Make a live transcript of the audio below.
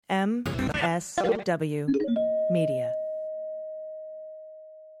MSW Media.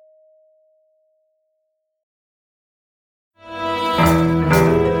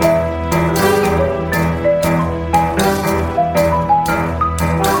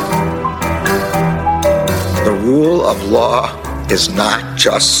 The rule of law is not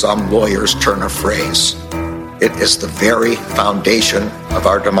just some lawyer's turn of phrase. It is the very foundation of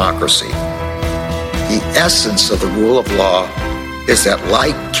our democracy. The essence of the rule of law is that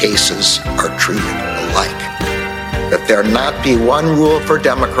like cases are treated alike. That there not be one rule for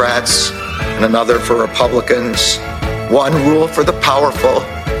Democrats and another for Republicans, one rule for the powerful,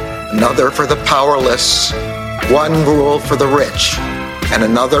 another for the powerless, one rule for the rich and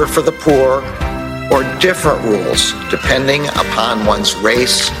another for the poor, or different rules depending upon one's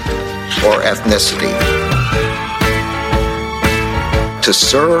race or ethnicity. To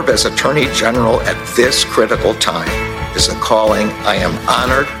serve as Attorney General at this critical time is a calling I am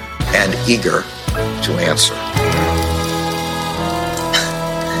honored and eager to answer.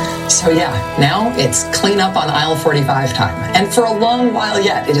 So now it's cleanup on aisle 45 time. And for a long while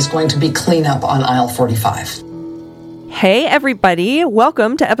yet, it is going to be cleanup on aisle 45. Hey, everybody.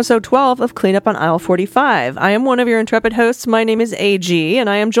 Welcome to episode 12 of Cleanup on Aisle 45. I am one of your intrepid hosts. My name is AG, and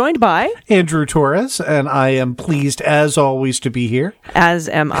I am joined by Andrew Torres, and I am pleased, as always, to be here. As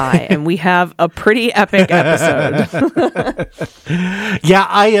am I, and we have a pretty epic episode. Yeah,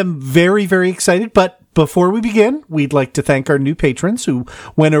 I am very, very excited, but before we begin, we'd like to thank our new patrons who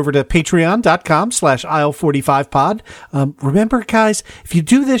went over to patreon.com/aisle45pod. Remember, guys, if you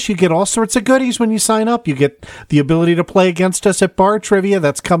do this, you get all sorts of goodies when you sign up. You get the ability to play against us at Bar Trivia.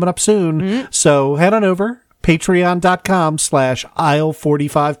 That's coming up soon. Mm-hmm. So head on over.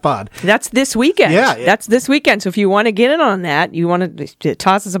 Patreon.com/aisle45pod. That's this weekend. Yeah. That's this weekend. So if you want to get in on that, you want to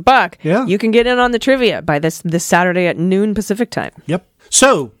toss us a buck, you can get in on the trivia by this Saturday at noon Pacific time. Yep.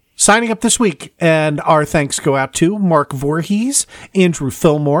 So, signing up this week, and our thanks go out to Mark Voorhees, Andrew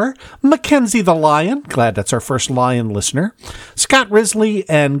Fillmore, Mackenzie the Lion, glad that's our first Lion listener, Scott Risley,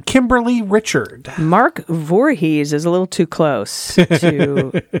 and Kimberly Richard. Mark Voorhees is a little too close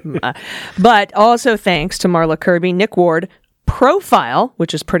to... but also thanks to Marla Kirby, Nick Ward, Profile,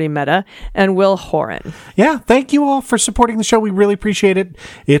 which is pretty meta, and Will Horan. Yeah, thank you all for supporting the show. We really appreciate it.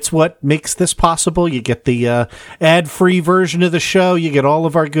 It's what makes this possible. You get the ad-free version of the show. You get all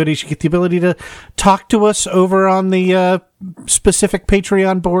of our goodies. You get the ability to talk to us over on the specific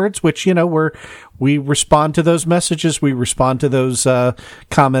Patreon boards, which, we respond to those messages. We respond to those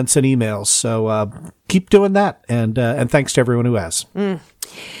comments and emails. So keep doing that. And thanks to everyone who has.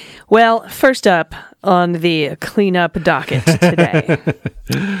 Well, first up on the cleanup docket today,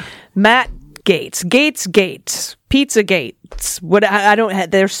 Matt Gaetz, Pizza Gates.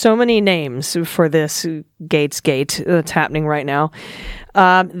 There's so many names for this Gaetz Gate that's happening right now.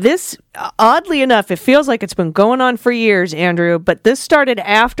 This, oddly enough, it feels like it's been going on for years, Andrew, but this started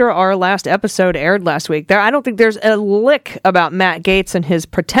after our last episode aired last week. I don't think there's a lick about Matt Gaetz and his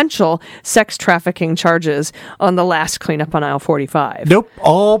potential sex trafficking charges on the last Cleanup on Aisle 45. Nope,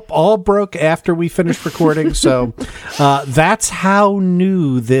 all broke after we finished recording, so that's how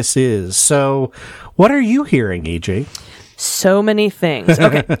new this is. So what are you hearing, AJ? So many things.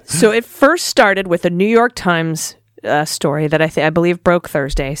 Okay, so it first started with a New York Times story that I believe broke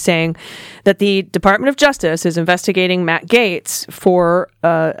Thursday, saying that the Department of Justice is investigating Matt Gaetz for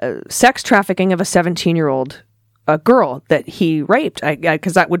sex trafficking of a 17-year-old girl that he raped.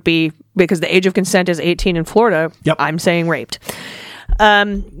 Because that would be, because the age of consent is 18 in Florida. Yep. I'm saying raped.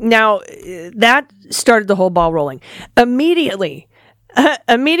 Now, that started the whole ball rolling. Immediately,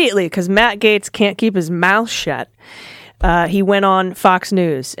 because Matt Gaetz can't keep his mouth shut, he went on Fox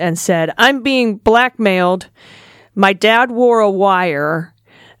News and said, "I'm being blackmailed. My dad wore a wire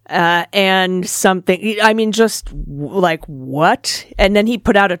and something." I mean, just like, what? And then he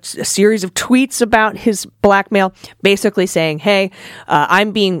put out a series of tweets about his blackmail, basically saying, hey,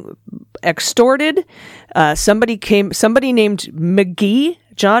 I'm being extorted. Somebody named McGee,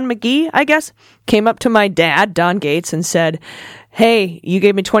 John McGee, I guess, came up to my dad, Don Gaetz, and said, hey, you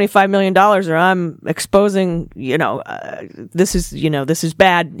gave me $25 million or I'm exposing, this is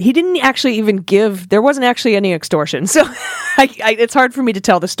bad. He didn't actually even there wasn't actually any extortion. So it's hard for me to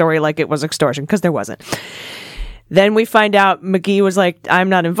tell the story like it was extortion because there wasn't. Then we find out McGee was like, I'm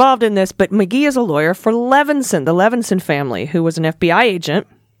not involved in this, but McGee is a lawyer for Levinson, the Levinson family, who was an FBI agent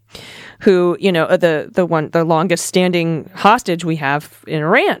who, the longest standing hostage we have in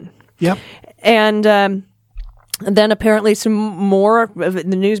Iran. Yep. And And then apparently some more of the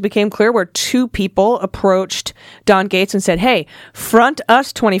news became clear where two people approached Don Gates and said, hey, front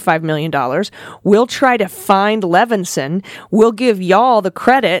us $25 million. We'll try to find Levinson. We'll give y'all the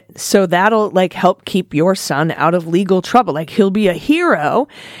credit. So that'll help keep your son out of legal trouble. He'll be a hero.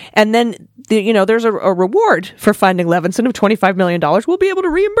 And then, there's a reward for finding Levinson of $25 million. We'll be able to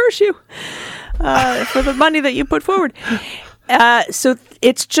reimburse you for the money that you put forward. So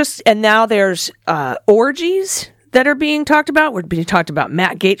it's just, and now there's orgies that are being talked about. We're being talked about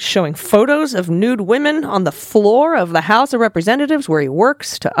Matt Gaetz showing photos of nude women on the floor of the House of Representatives where he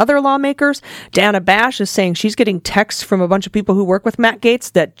works to other lawmakers. Dana Bash is saying she's getting texts from a bunch of people who work with Matt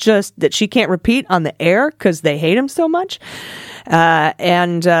Gaetz that she can't repeat on the air because they hate him so much.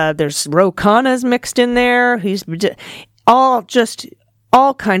 And there's Ro Khanna's mixed in there. He's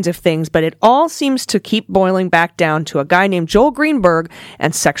all kinds of things, but it all seems to keep boiling back down to a guy named Joel Greenberg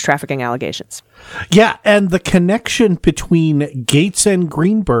and sex trafficking allegations. Yeah, and the connection between Gaetz and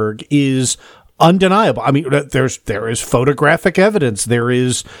Greenberg is undeniable. I mean, there is photographic evidence. There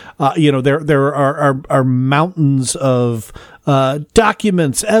is, there are mountains of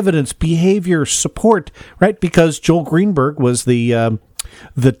documents, evidence, behavior, support, right? Because Joel Greenberg was the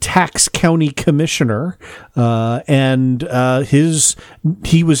tax county commissioner, and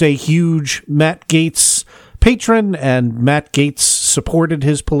he was a huge Matt Gaetz patron, and Matt Gaetz supported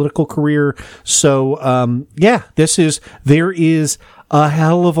his political career. So, there is a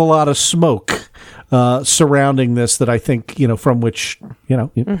hell of a lot of smoke surrounding this that I think, from which,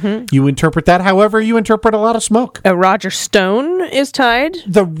 you interpret that however you interpret a lot of smoke. Roger Stone is tied.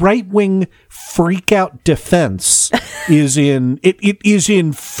 The right-wing freak-out defense is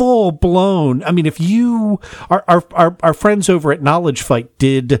in full-blown. I mean, if you our friends over at Knowledge Fight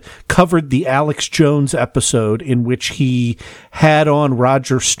covered the Alex Jones episode in which he had on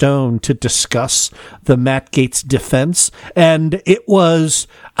Roger Stone to discuss the Matt Gaetz defense, and it was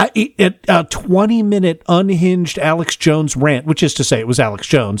a 20-minute unhinged Alex Jones rant, which is to say it was Alex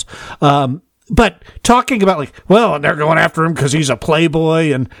Jones. But talking about and they're going after him because he's a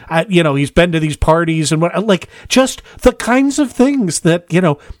playboy and, he's been to these parties and just the kinds of things that,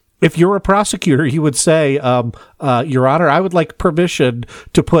 if you're a prosecutor, you would say, Your Honor, I would like permission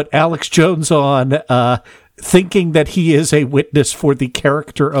to put Alex Jones on, thinking that he is a witness for the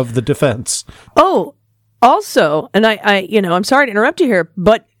character of the defense. Oh, also, and I'm sorry to interrupt you here,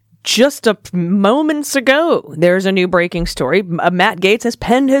 but just moments ago, there's a new breaking story. Matt Gaetz has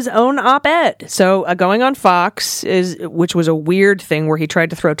penned his own op-ed. So going on Fox, which was a weird thing where he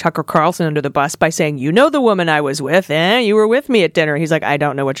tried to throw Tucker Carlson under the bus by saying, the woman I was with, you were with me at dinner. He's like, I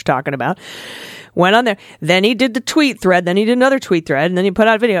don't know what you're talking about. Went on there. Then he did the tweet thread. Then he did another tweet thread. And then he put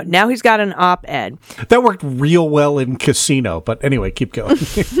out a video. Now he's got an op-ed. That worked real well in Casino. But anyway, keep going.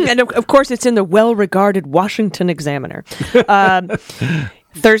 And of course, it's in the well-regarded Washington Examiner.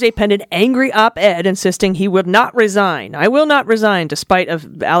 Thursday penned an angry op-ed insisting he would not resign. I will not resign despite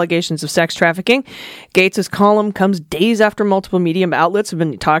of allegations of sex trafficking. Gaetz's column comes days after multiple media outlets have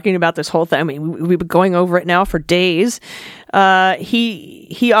been talking about this whole thing. I mean, we've been going over it now for days.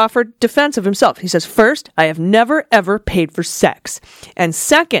 He offered defense of himself. He says, first, I have never, ever paid for sex. And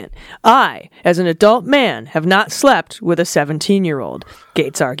second, I, as an adult man, have not slept with a 17-year-old,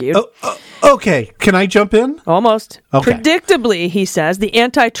 Gaetz argued. Okay. Can I jump in? Almost. Okay. Predictably, he says, the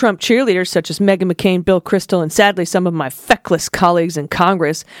anti-Trump cheerleaders such as Meghan McCain, Bill Kristol, and sadly some of my feckless colleagues in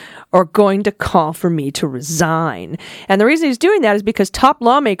Congress are going to call for me to resign. And the reason he's doing that is because top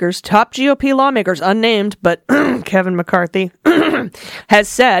GOP lawmakers, unnamed, but Kevin McCarthy, have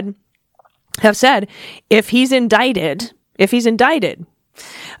said, if he's indicted,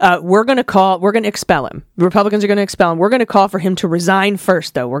 we're going to expel him. The Republicans are going to expel him. We're going to call for him to resign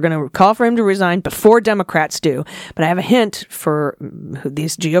first, though. We're going to call for him to resign before Democrats do. But I have a hint for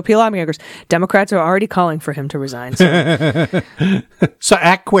these GOP lawmakers. Democrats are already calling for him to resign. So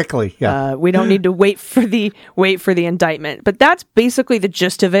act quickly. Yeah. We don't need to wait for the indictment. But that's basically the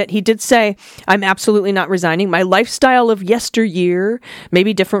gist of it. He did say, I'm absolutely not resigning. My lifestyle of yesteryear may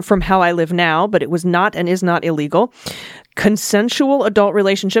be different from how I live now, but it was not and is not illegal. Consensual adult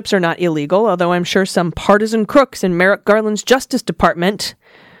relationships are not illegal, although I'm sure some partisan crooks in Merrick Garland's Justice Department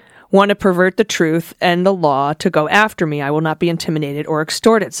want to pervert the truth and the law to go after me. I will not be intimidated or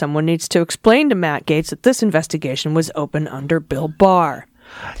extorted. Someone needs to explain to Matt Gaetz that this investigation was open under Bill Barr.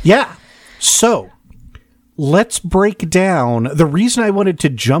 Yeah. So let's break down. The reason I wanted to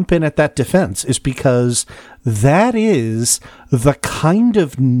jump in at that defense is because that is the kind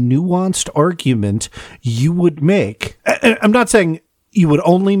of nuanced argument you would make. I'm not saying you would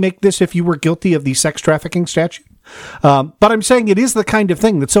only make this if you were guilty of the sex trafficking statute, But I'm saying it is the kind of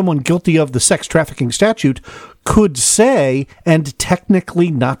thing that someone guilty of the sex trafficking statute could say and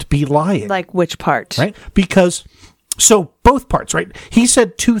technically not be lying. Like which part? Right? Because, so both parts, right? He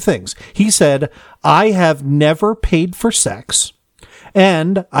said two things. He said, I have never paid for sex,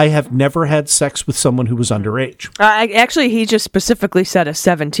 and I have never had sex with someone who was underage. Actually, he just specifically said a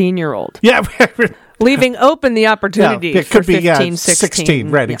 17-year-old. Yeah. Leaving open the opportunity it for could be 15,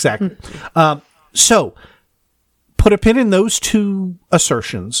 16. Right, Yeah. exactly. So, put a pin in those two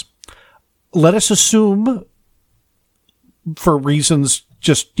assertions. Let us assume, for reasons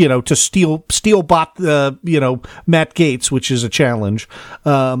just, to steal bot, Matt Gaetz, which is a challenge,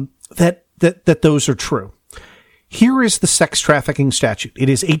 that those are true. Here is the sex trafficking statute. It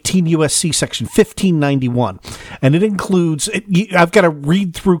is 18 U.S.C. section 1591, and it includes, I've got to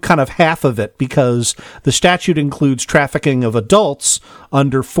read through kind of half of it because the statute includes trafficking of adults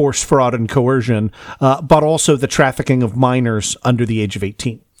under force, fraud, and coercion, but also the trafficking of minors under the age of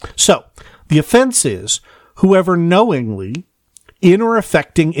 18. So, the offense is whoever knowingly, in or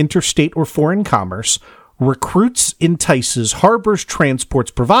affecting interstate or foreign commerce, recruits, entices, harbors,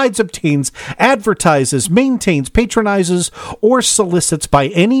 transports, provides, obtains, advertises, maintains, patronizes, or solicits by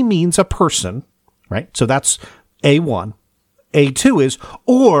any means a person, right? So that's A1. A2 is,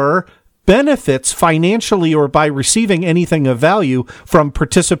 or benefits financially or by receiving anything of value from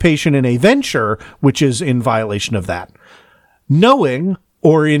participation in a venture, which is in violation of that. Knowing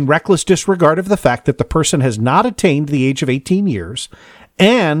or in reckless disregard of the fact that the person has not attained the age of 18 years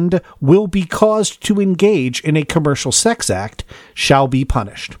and will be caused to engage in a commercial sex act shall be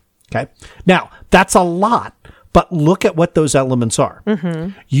punished. Okay. Now, that's a lot, but look at what those elements are.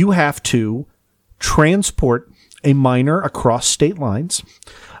 Mm-hmm. You have to transport a minor across state lines,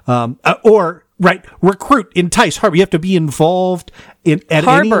 recruit, entice, harbor. You have to be involved at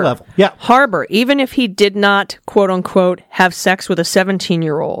any level. Yeah. Harbor, even if he did not, quote unquote, have sex with a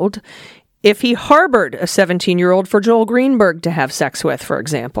 17-year-old, if he harbored a 17-year-old for Joel Greenberg to have sex with, for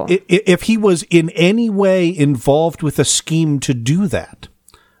example. If he was in any way involved with a scheme to do that,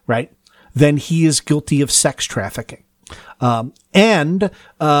 right, then he is guilty of sex trafficking. So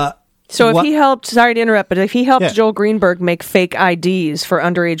if he helped, sorry to interrupt, but if he helped Joel Greenberg make fake IDs for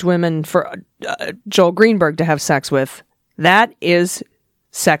underage women for Joel Greenberg to have sex with, that is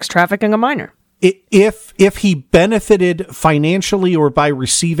sex trafficking a minor. If he benefited financially or by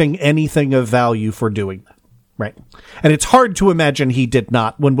receiving anything of value for doing that, right? And it's hard to imagine he did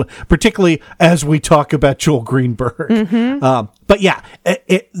not, particularly as we talk about Joel Greenberg. Mm-hmm. But yeah,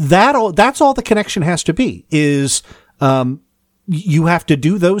 that's all the connection has to be is you have to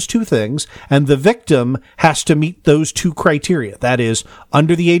do those two things, and the victim has to meet those two criteria. That is,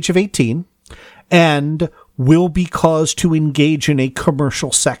 under the age of 18 and will be caused to engage in a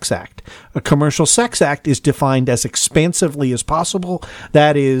commercial sex act. A commercial sex act is defined as expansively as possible.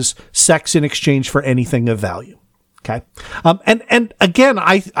 That is sex in exchange for anything of value. Okay. And again,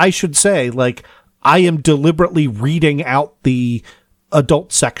 I should say, like, I am deliberately reading out the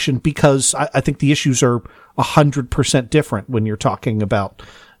adult section because I think the issues are 100% different when you're talking about,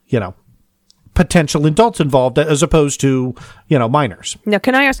 potential adults involved as opposed to, minors. Now,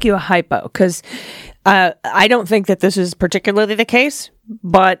 can I ask you a hypo? Because I don't think that this is particularly the case,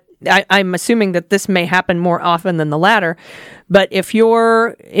 but I'm assuming that this may happen more often than the latter. But if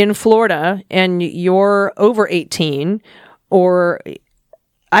you're in Florida and you're over 18, or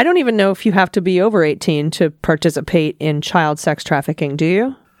I don't even know if you have to be over 18 to participate in child sex trafficking. Do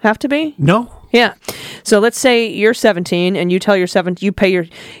you have to be? No. Yeah. So let's say you're 17 and you tell you have your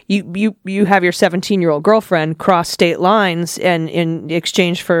 17-year-old girlfriend cross state lines, and in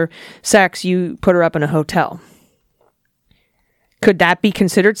exchange for sex, you put her up in a hotel. Could that be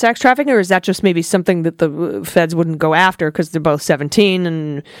considered sex trafficking, or is that just maybe something that the feds wouldn't go after because they're both 17?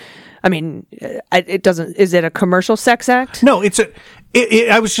 And I mean, it doesn't. Is it a commercial sex act? No,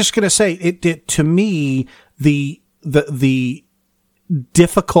 I was just going to say it. To me, the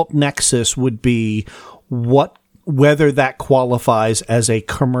difficult nexus would be whether that qualifies as a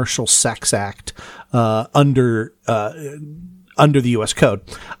commercial sex act under the U.S. Code.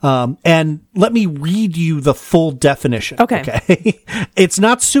 And let me read you the full definition. Okay. It's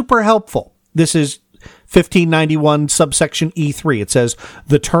not super helpful. This is 1591 subsection E3. It says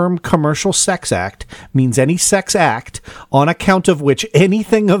the term commercial sex act means any sex act on account of which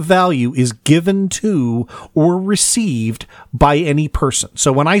anything of value is given to or received by any person.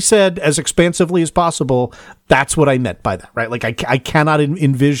 So when I said as expansively as possible, that's what I meant by that, right? Like I cannot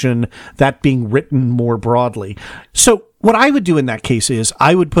envision that being written more broadly. So what I would do in that case is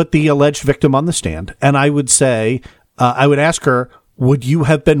I would put the alleged victim on the stand and I would say, I would ask her, would you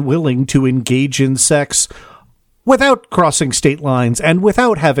have been willing to engage in sex without crossing state lines and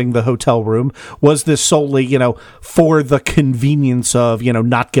without having the hotel room? Was this solely, for the convenience of,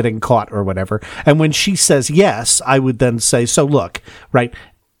 not getting caught or whatever? And when she says yes, I would then say, so look, right,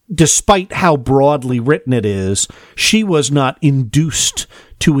 despite how broadly written it is, she was not induced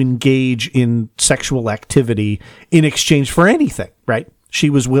to engage in sexual activity in exchange for anything, right? She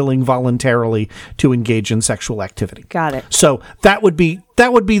was willing voluntarily to engage in sexual activity. Got it. So that would be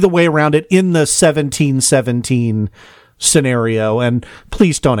the way around it in the 1717 scenario. And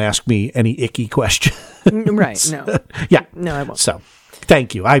please don't ask me any icky questions. Right. No. Yeah. No, I won't. So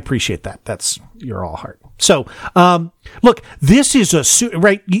thank you. I appreciate that. You're all heart. So, look, this is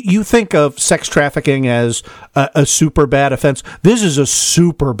right. You think of sex trafficking as a super bad offense. This is a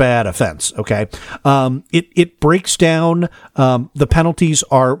super bad offense. Okay. It breaks down. The penalties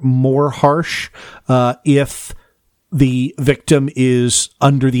are more harsh, if the victim is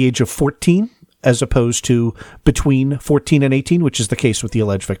under the age of 14. As opposed to between 14 and 18, which is the case with the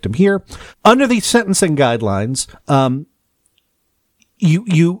alleged victim here. Under the sentencing guidelines,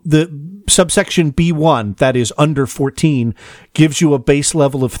 the subsection B1, that is under 14, gives you a base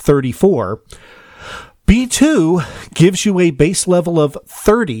level of 34. B2 gives you a base level of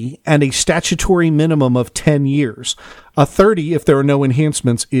 30 and a statutory minimum of 10 years. A 30, if there are no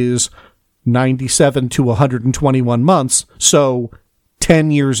enhancements, is 97 to 121 months. So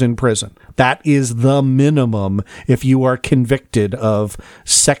 10 years in prison. That is the minimum if you are convicted of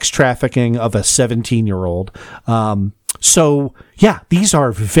sex trafficking of a 17-year-old. So, yeah, these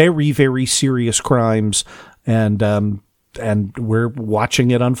are very, very serious crimes, and we're watching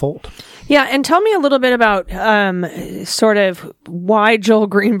it unfold. Yeah, and tell me a little bit about sort of why Joel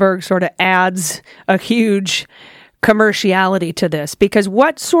Greenberg sort of adds a huge commerciality to this, because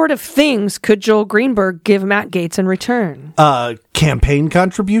what sort of things could Joel Greenberg give Matt Gaetz in return? Campaign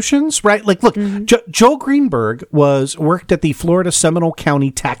contributions, right? Like, look, Joel Greenberg worked at the Florida Seminole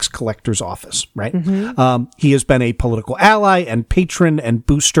County Tax Collector's Office, right? He has been a political ally and patron and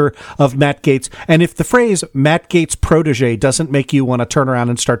booster of Matt Gaetz. And if the phrase Matt Gaetz protege doesn't make you want to turn around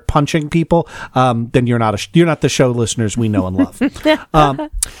and start punching people, then you're not the show listeners we know and love.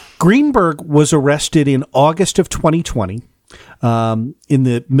 Greenberg was arrested in August of 2020 in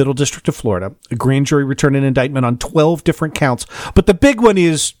the Middle District of Florida. A grand jury returned an indictment on 12 different counts. But the big one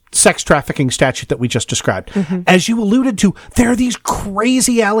is sex trafficking statute that we just described. As you alluded to, there are these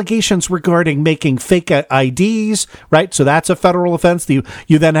crazy allegations regarding making fake IDs, right? So that's a federal offense. You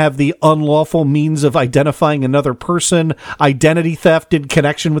then have the unlawful means of identifying another person, identity theft in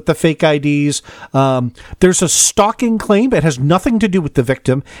connection with the fake IDs. There's a stalking claim. It has nothing to do with the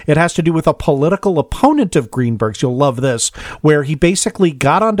victim. It has to do with a political opponent of Greenberg's. You'll love this, where he basically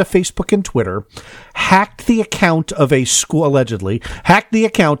got onto Facebook and Twitter, hacked the account of a school, allegedly, hacked the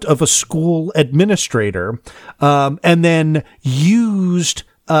account of a school administrator, and then used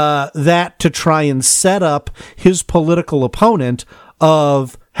that to try and set up his political opponent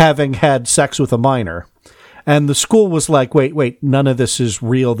of having had sex with a minor. And the school was like, wait, none of this is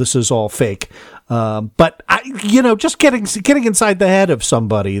real. This is all fake. But just getting inside the head of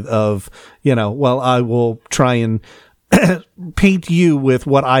somebody of, I will try and paint you with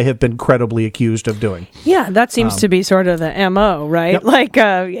what I have been credibly accused of doing. Yeah, that seems to be sort of the MO, right? Yep. Like,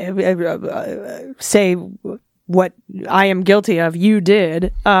 say what I am guilty of, you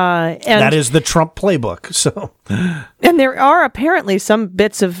did. And that is the Trump playbook. So, and there are apparently some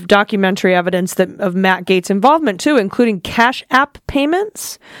bits of documentary evidence of Matt Gaetz' involvement too, including Cash App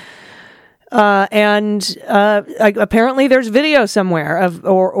payments. And apparently there's video somewhere of,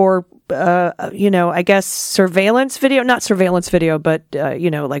 I guess surveillance video, not surveillance video, but,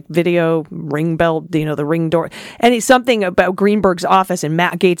 like video ring bell, the ring door. And it's something about Greenberg's office and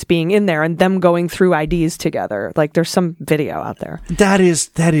Matt Gaetz being in there and them going through IDs together. Like there's some video out there. That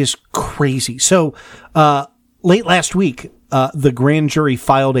is crazy. So, late last week, the grand jury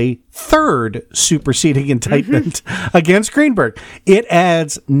filed a third superseding indictment against Greenberg. It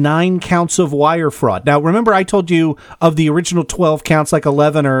adds 9 counts of wire fraud. Now, remember, I told you of the original 12 counts, like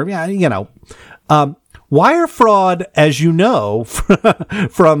 11 or, wire fraud, as you know,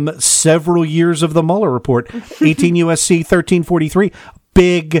 from several years of the Mueller report, 18 U.S.C. 1343,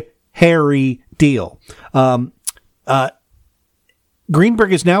 big, hairy deal.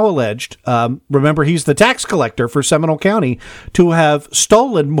 Greenberg is now alleged, remember he's the tax collector for Seminole County, to have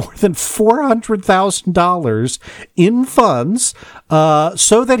stolen more than $400,000 in funds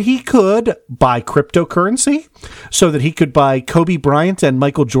so that he could buy cryptocurrency, so that he could buy Kobe Bryant and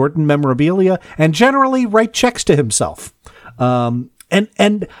Michael Jordan memorabilia, and generally write checks to himself. Why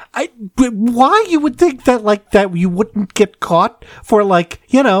you would think that you wouldn't get caught for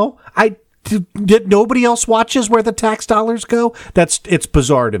that nobody else watches where the tax dollars go. It's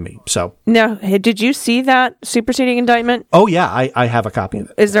bizarre to me. So now, did you see that superseding indictment? Oh yeah, I have a copy of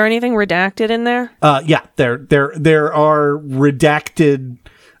it. Is there anything redacted in there? Yeah, there are redacted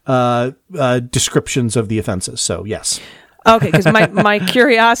descriptions of the offenses. So yes. Okay, because my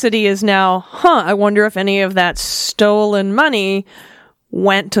curiosity is now, I wonder if any of that stolen money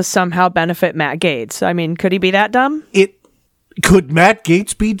went to somehow benefit Matt Gaetz. I mean, could he be that dumb? Could Matt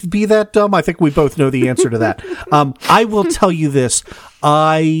Gaetz be that dumb? I think we both know the answer to that. I will tell you this.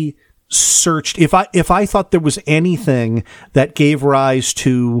 I searched, if I thought there was anything that gave rise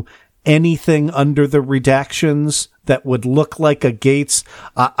to anything under the redactions that would look like a Gaetz,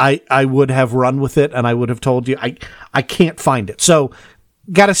 I would have run with it, and I would have told you I can't find it. So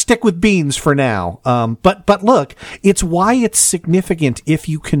got to stick with beans for now. But look, it's why it's significant if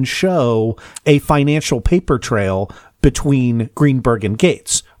you can show a financial paper trail between Greenberg and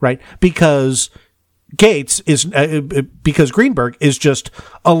Gaetz, right? Because Greenberg is just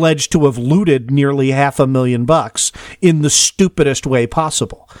alleged to have looted nearly $500,000 in the stupidest way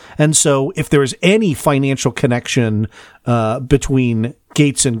possible. And so if there is any financial connection between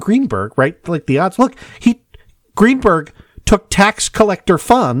Gaetz and Greenberg, right? Like the odds, look, Greenberg took tax collector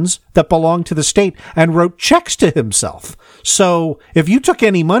funds that belonged to the state and wrote checks to himself. So if you took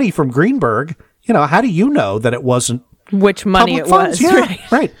any money from Greenberg, how do you know that it wasn't which money it funds? was? Yeah,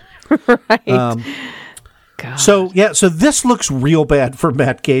 right. Right. So this looks real bad for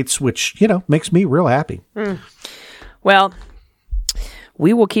Matt Gaetz, which, makes me real happy. Well,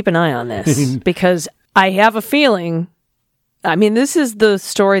 we will keep an eye on this because I have a feeling, this is the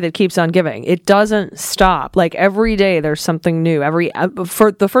story that keeps on giving. It doesn't stop. Like every day there's something new.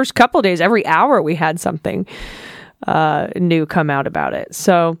 For the first couple of days, every hour we had something new come out about it.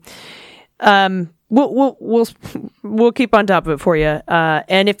 So, We'll keep on top of it for you.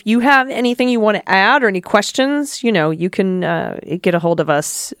 And if you have anything you want to add or any questions, you can get a hold of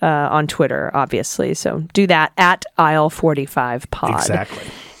us on Twitter, obviously. So do that at Aisle45Pod. Exactly.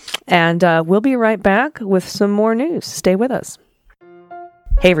 And we'll be right back with some more news. Stay with us.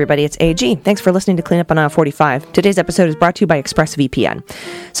 Hey everybody, it's AG. Thanks for listening to Clean Up on Aisle 45. Today's episode is brought to you by ExpressVPN.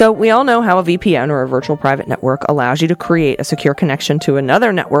 So we all know how a VPN, or a virtual private network, allows you to create a secure connection to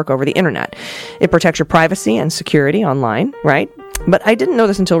another network over the internet. It protects your privacy and security online, right? But I didn't know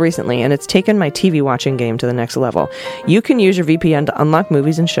this until recently, and it's taken my TV watching game to the next level. You can use your VPN to unlock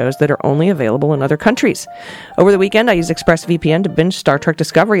movies and shows that are only available in other countries. Over the weekend, I used ExpressVPN to binge Star Trek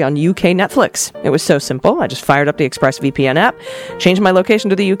Discovery on UK Netflix. It was so simple. I just fired up the ExpressVPN app, changed my location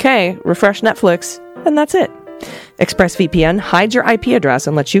to the UK, refreshed Netflix, and that's it. ExpressVPN hides your IP address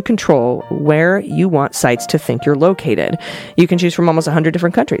and lets you control where you want sites to think you're located. You can choose from almost 100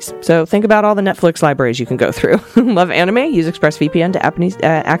 different countries. So think about all the Netflix libraries you can go through. Love anime? Use ExpressVPN to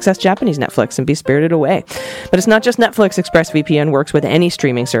access Japanese Netflix and be spirited away. But it's not just Netflix. ExpressVPN works with any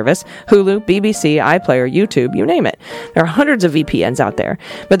streaming service: Hulu, BBC, iPlayer, YouTube, you name it. There are hundreds of VPNs out there.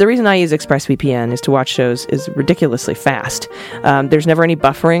 But the reason I use ExpressVPN is to watch shows is ridiculously fast. There's never any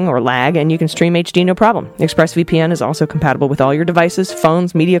buffering or lag, and you can stream HD no problem. ExpressVPN is also compatible with all your devices,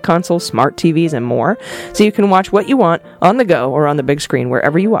 phones, media consoles, smart TVs, and more, so you can watch what you want on the go or on the big screen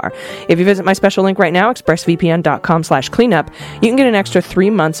wherever you are. If you visit my special link right now, expressvpn.com/cleanup, you can get an extra 3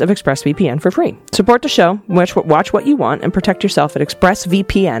 months of ExpressVPN for free. Support the show, watch what you want, and protect yourself at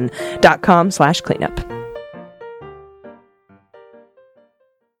expressvpn.com/cleanup.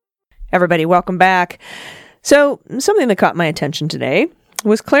 Everybody, welcome back. So, something that caught my attention today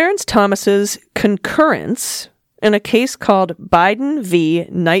was Clarence Thomas's concurrence in a case called Biden v.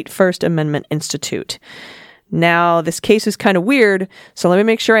 Knight First Amendment Institute. Now, this case is kind of weird, so let me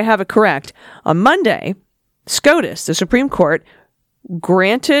make sure I have it correct. On Monday, SCOTUS, the Supreme Court,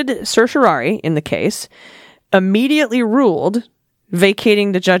 granted certiorari in the case, immediately ruled,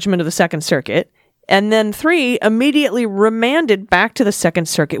 vacating the judgment of the Second Circuit, and then 3, immediately remanded back to the Second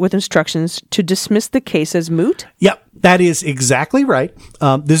Circuit with instructions to dismiss the case as moot? Yep, that is exactly right.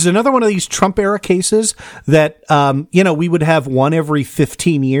 This is another one of these Trump-era cases that, we would have one every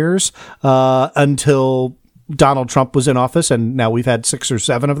 15 years until Donald Trump was in office, and now we've had 6 or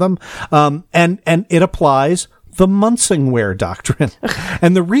 7 of them. And it applies the Munsingware doctrine.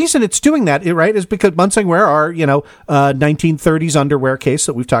 And the reason it's doing that, right, is because Munsingware are, 1930s underwear case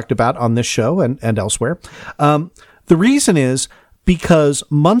that we've talked about on this show and elsewhere. The reason is because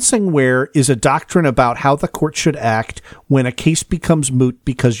Munsingware is a doctrine about how the court should act when a case becomes moot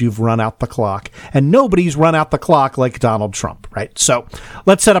because you've run out the clock. And nobody's run out the clock like Donald Trump, right? So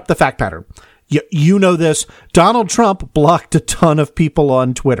let's set up the fact pattern. You know this. Donald Trump blocked a ton of people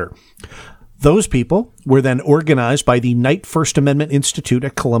on Twitter. Those people were then organized by the Knight First Amendment Institute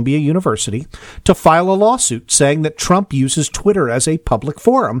at Columbia University to file a lawsuit saying that Trump uses Twitter as a public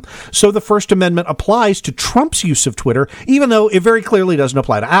forum. So the First Amendment applies to Trump's use of Twitter, even though it very clearly doesn't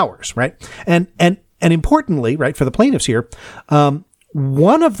apply to ours, right? And importantly, right, for the plaintiffs here,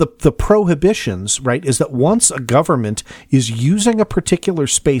 one of the prohibitions, right, is that once a government is using a particular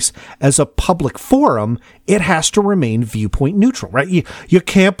space as a public forum, it has to remain viewpoint neutral, right? You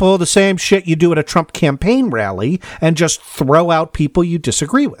can't pull the same shit you do at a Trump campaign rally and just throw out people you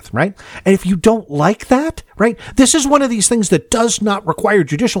disagree with, right? And if you don't like that, right, this is one of these things that does not require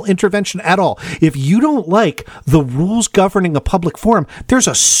judicial intervention at all. If you don't like the rules governing a public forum, there's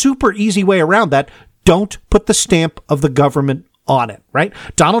a super easy way around that. Don't put the stamp of the government on it, right?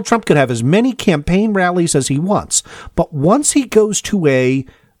 Donald Trump could have as many campaign rallies as he wants, but once he goes to a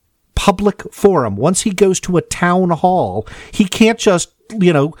public forum, once he goes to a town hall, he can't just,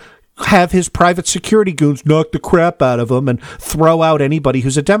 have his private security goons knock the crap out of him and throw out anybody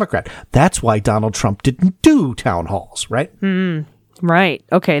who's a Democrat. That's why Donald Trump didn't do town halls, right? Right.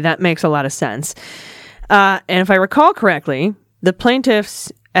 Okay, that makes a lot of sense. And if I recall correctly, the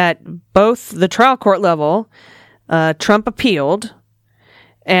plaintiffs at both the trial court level, Trump appealed,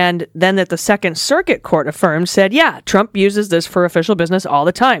 and then that the Second Circuit Court affirmed, said, yeah, Trump uses this for official business all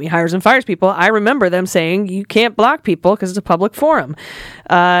the time. He hires and fires people. I remember them saying you can't block people because it's a public forum.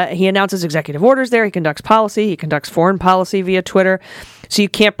 He announces executive orders there. He conducts policy. He conducts foreign policy via Twitter. So you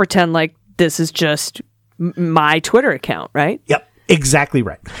can't pretend like this is just my Twitter account, right? Yep. Exactly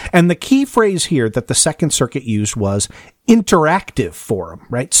right. And the key phrase here that the Second Circuit used was interactive forum,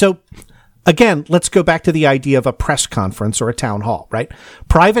 right? So again, let's go back to the idea of a press conference or a town hall, right?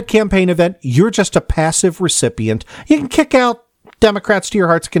 Private campaign event, you're just a passive recipient. You can kick out Democrats to your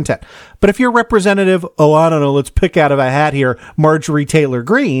heart's content. But if you're representative, let's pick out of a hat here, Marjorie Taylor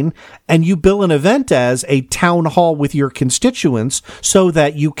Greene, and you bill an event as a town hall with your constituents so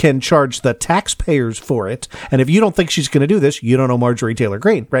that you can charge the taxpayers for it. And if you don't think she's going to do this, you don't know Marjorie Taylor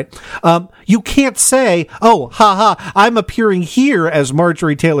Greene, right? You can't say, I'm appearing here as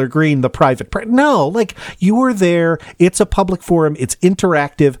Marjorie Taylor Greene, the private. No, you were there. It's a public forum. It's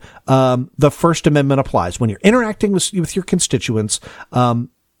interactive. The First Amendment applies. When you're interacting with your constituents,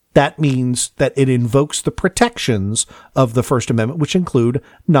 that means that it invokes the protections of the First Amendment, which include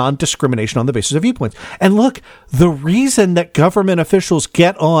non-discrimination on the basis of viewpoints. And look, the reason that government officials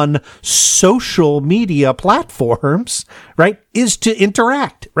get on social media platforms, right, is to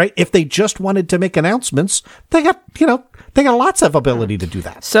interact, right? If they just wanted to make announcements, they got lots of ability to do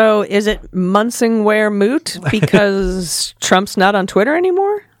that. So is it Munsingware moot because Trump's not on Twitter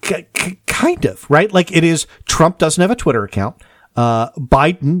anymore? Kind of, right? It is, Trump doesn't have a Twitter account.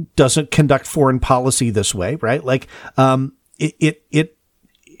 Biden doesn't conduct foreign policy this way, right?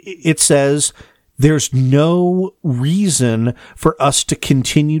 It says there's no reason for us to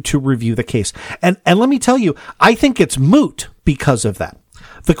continue to review the case. And let me tell you, I think it's moot because of that.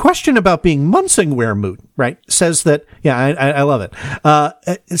 The question about being Munsingware moot, right, says that, I love it.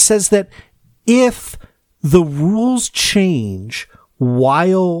 It says that if the rules change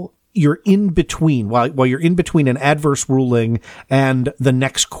while you're in between, while you're in between an adverse ruling and the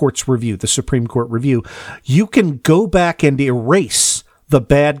next court's review, the Supreme Court review, you can go back and erase the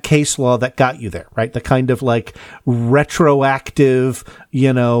bad case law that got you there, right? The kind of retroactive,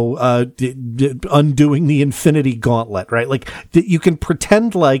 undoing the infinity gauntlet, right? You can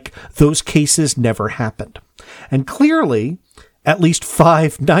pretend like those cases never happened. And clearly, at least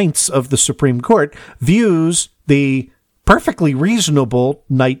 5/9 of the Supreme Court views the perfectly reasonable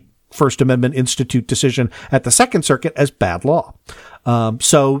Knight First Amendment Institute decision at the Second Circuit as bad law.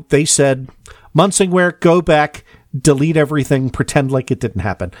 So they said, Munsingware, go back, delete everything, pretend like it didn't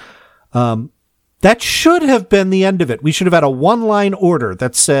happen. That should have been the end of it. We should have had a one-line order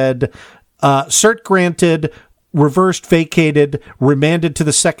that said, cert granted, reversed, vacated, remanded to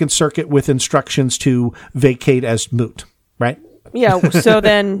the Second Circuit with instructions to vacate as moot, right? Yeah, so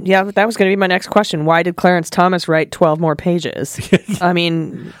then, that was going to be my next question. Why did Clarence Thomas write 12 more pages? I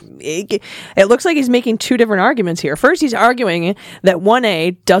mean, it looks like he's making two different arguments here. First, he's arguing that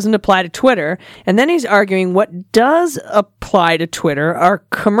 1A doesn't apply to Twitter, and then he's arguing what does apply to Twitter are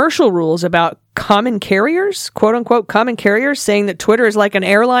commercial rules about common carriers, quote unquote common carriers, saying that Twitter is like an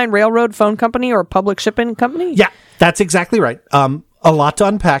airline, railroad, phone company, or public shipping company. Yeah, that's exactly right. A lot to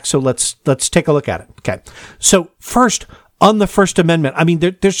unpack, so let's take a look at it. Okay, so first, on the First Amendment, I mean,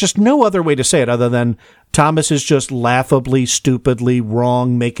 there's just no other way to say it other than Thomas is just laughably, stupidly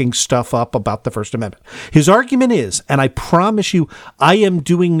wrong, making stuff up about the First Amendment. His argument is, and I promise you, I am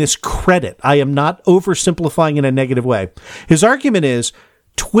doing this credit. I am not oversimplifying in a negative way. His argument is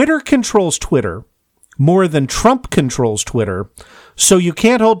Twitter controls Twitter more than Trump controls Twitter, so you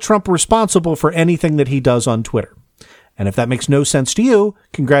can't hold Trump responsible for anything that he does on Twitter. And if that makes no sense to you,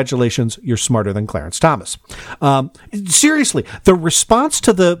 congratulations, you're smarter than Clarence Thomas. Seriously, the response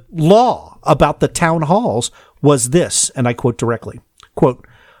to the law about the town halls was this, and I quote directly, quote,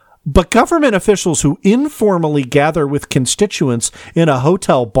 "But government officials who informally gather with constituents in a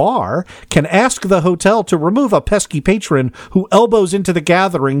hotel bar can ask the hotel to remove a pesky patron who elbows into the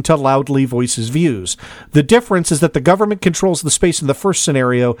gathering to loudly voice his views. The difference is that the government controls the space in the first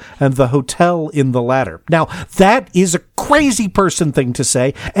scenario and the hotel in the latter." Now, that is a crazy person thing to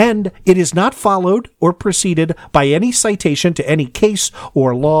say, and it is not followed or preceded by any citation to any case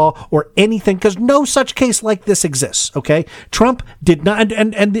or law or anything, because no such case like this exists, okay? Trump did not,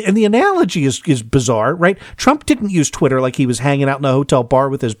 and the analogy is bizarre, right? Trump didn't use Twitter like he was hanging out in a hotel bar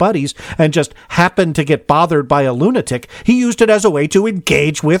with his buddies and just happened to get bothered by a lunatic. He used it as a way to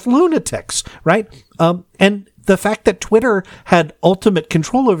engage with lunatics, right? And the fact that Twitter had ultimate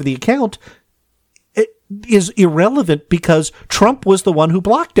control over the account is irrelevant because Trump was the one who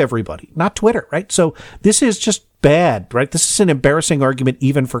blocked everybody, not Twitter, right? So this is just bad, right? This is an embarrassing argument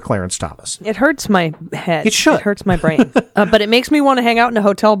even for Clarence Thomas. It hurts my head. It should. It hurts my brain. But it makes me want to hang out in a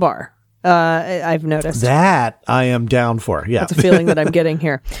hotel bar. I've noticed. That I am down for, yeah. That's a feeling that I'm getting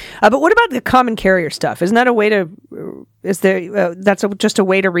here. But what about the common carrier stuff? Isn't that a way to, just a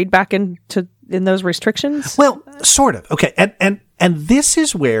way to read back in those restrictions? Well, sort of. Okay. And this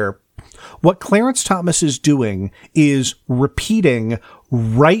is where what Clarence Thomas is doing is repeating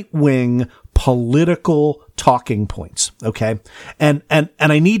right-wing political talking points. Okay. And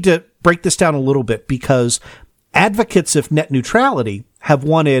I need to break this down a little bit because advocates of net neutrality have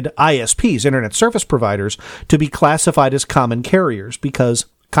wanted ISPs, internet service providers, to be classified as common carriers because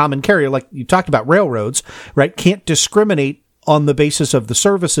common carrier, like you talked about railroads, right, can't discriminate on the basis of the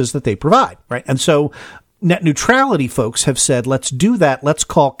services that they provide, right? And so net neutrality folks have said, let's do that. Let's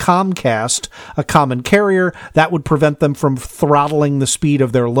call Comcast a common carrier. That would prevent them from throttling the speed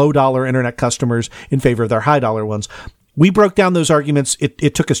of their low-dollar internet customers in favor of their high-dollar ones. We broke down those arguments.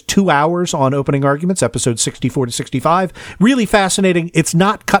 It took us 2 hours on opening arguments, episodes 64 to 65. Really fascinating. It's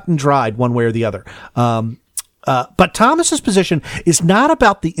not cut and dried one way or the other. But Thomas's position is not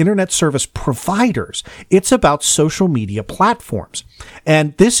about the internet service providers. It's about social media platforms.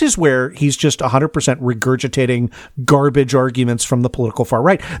 And this is where he's just 100% regurgitating garbage arguments from the political far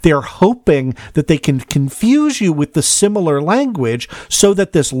right. They're hoping that they can confuse you with the similar language so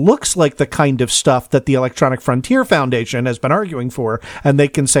that this looks like the kind of stuff that the Electronic Frontier Foundation has been arguing for. And they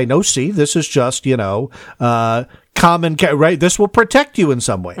can say, no, see, this is just, common, right? This will protect you in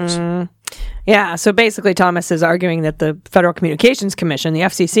some ways. Yeah, so basically Thomas is arguing that the Federal Communications Commission, the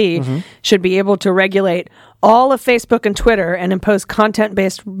FCC, should be able to regulate all of Facebook and Twitter and impose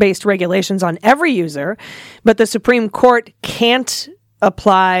content-based regulations on every user, but the Supreme Court can't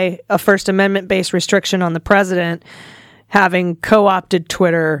apply a First Amendment-based restriction on the president having co-opted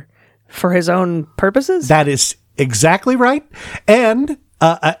Twitter for his own purposes? That is exactly right. And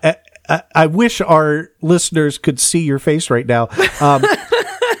I wish our listeners could see your face right now.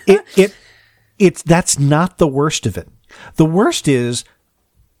 That's not the worst of it. The worst is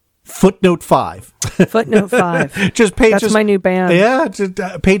footnote 5. Footnote 5. Just pages. That's my new band. Yeah,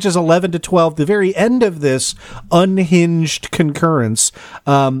 pages 11 to 12. The very end of this unhinged concurrence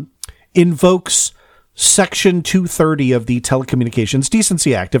invokes Section 230 of the Telecommunications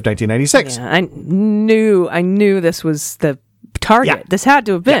Decency Act of 1996. Yeah, I knew this was the target. Yeah. This had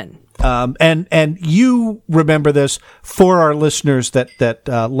to have been. And you remember this for our listeners that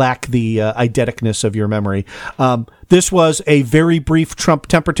lack the eideticness of your memory. This was a very brief Trump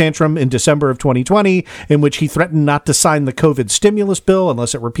temper tantrum in December of 2020 in which he threatened not to sign the COVID stimulus bill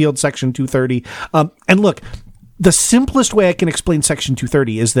unless it repealed Section 230. And look, the simplest way I can explain Section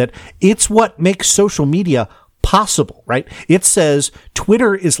 230 is that it's what makes social media possible, right? It says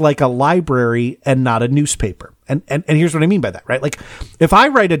Twitter is like a library and not a newspaper. And here's what I mean by that, right? Like if I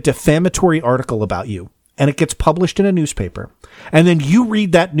write a defamatory article about you and it gets published in a newspaper and then you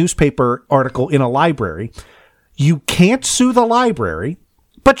read that newspaper article in a library, you can't sue the library,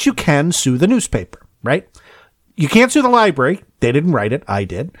 but you can sue the newspaper, right? You can't sue the library. They didn't write it. I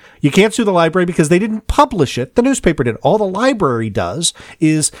did. You can't sue the library because they didn't publish it. The newspaper did. All the library does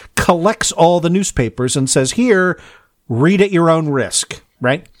is collects all the newspapers and says, here, read at your own risk.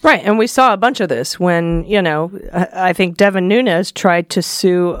 Right? Right. And we saw a bunch of this when, I think Devin Nunes tried to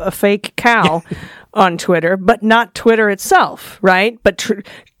sue a fake cow on Twitter, but not Twitter itself, right? But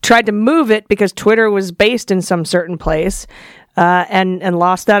tried to move it because Twitter was based in some certain place and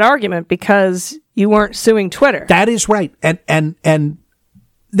lost that argument because you weren't suing Twitter. That is right. And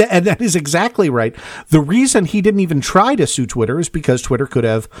And that is exactly right. The reason he didn't even try to sue Twitter is because Twitter could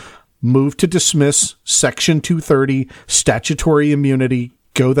have moved to dismiss Section 230, statutory immunity,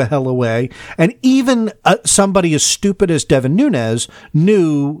 go the hell away. And even somebody as stupid as Devin Nunes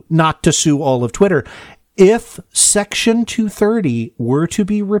knew not to sue all of Twitter. If Section 230 were to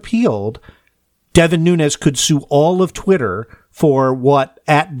be repealed, Devin Nunes could sue all of Twitter for what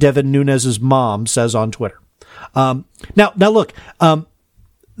 @Devin Nunes' mom says on Twitter. Now look,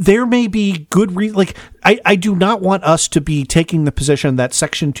 there may be good reason. Like, I do not want us to be taking the position that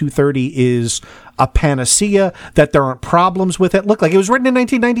Section 230 is a panacea, that there aren't problems with it. Look, like, it was written in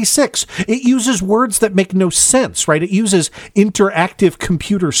 1996. It uses words that make no sense, right? It uses interactive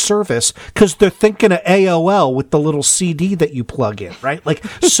computer service because they're thinking of AOL with the little CD that you plug in, right? Like,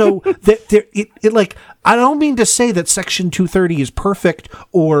 so like, I don't mean to say that Section 230 is perfect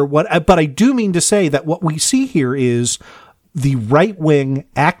or what, but I do mean to say that what we see here is the right-wing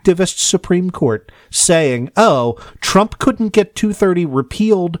activist Supreme Court saying, oh, Trump couldn't get 230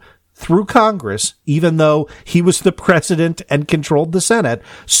 repealed through Congress, even though he was the president and controlled the Senate.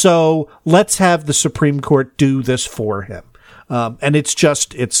 So let's have the Supreme Court do this for him. And it's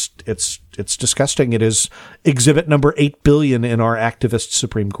just, it's disgusting. It is exhibit number 8 billion in our activist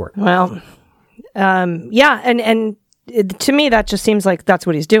Supreme Court. Well, yeah. And to me, that just seems like that's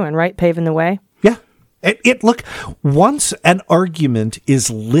what he's doing, right? Paving the way. Yeah. Look, once an argument is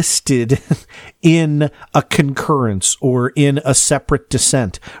listed in a concurrence or in a separate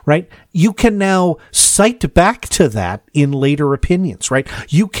dissent, right, you can now cite back to that in later opinions, right?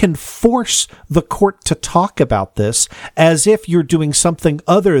 You can force the court to talk about this as if you're doing something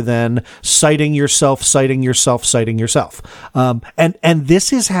other than citing yourself. And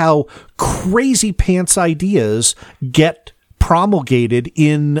this is how crazy pants ideas get promulgated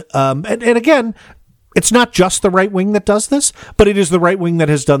in, and again, it's not just the right wing that does this, but it is the right wing that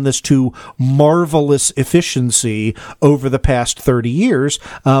has done this to marvelous efficiency over the past 30 years.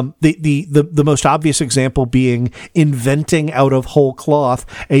 The most obvious example being inventing out of whole cloth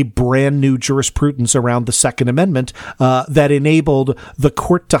a brand new jurisprudence around the Second Amendment that enabled the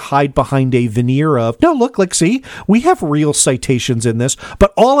court to hide behind a veneer of, no, look, like, see, we have real citations in this,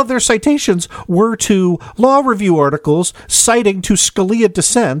 but all of their citations were to law review articles citing to Scalia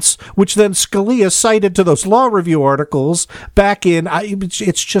dissents, which then Scalia cited to those law review articles back in.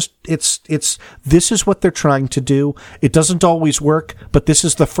 This is what they're trying to do. It doesn't always work, but this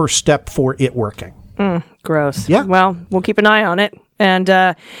is the first step for it working. Gross. Yeah. Well, we'll keep an eye on it.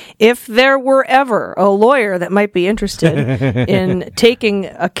 And if there were ever a lawyer that might be interested in taking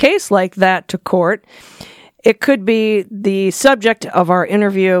a case like that to court, it could be the subject of our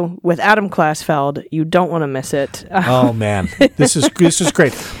interview with Adam Klasfeld. You don't want to miss it. Oh man, this is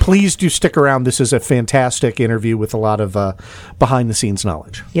great. Please do stick around. This is a fantastic interview with a lot of behind the scenes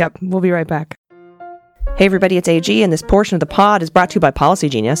knowledge. Yep, we'll be right back. Hey everybody, it's AG, and this portion of the pod is brought to you by Policy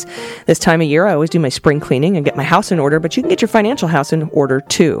Genius. This time of year, I always do my spring cleaning and get my house in order, but you can get your financial house in order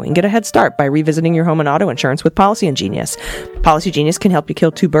too, and get a head start by revisiting your home and auto insurance with Policy Genius. Policy Genius can help you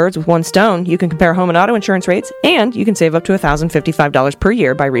kill two birds with one stone. You can compare home and auto insurance rates, and you can save up to $1,055 per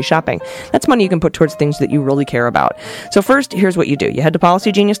year by reshopping. That's money you can put towards things that you really care about. So first, here's what you do. You head to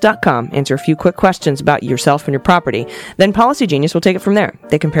PolicyGenius.com, answer a few quick questions about yourself and your property. Then Policy Genius will take it from there.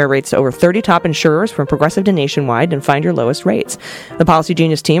 They compare rates to over 30 top insurers from Progressive to Nationwide and find your lowest rates. The Policy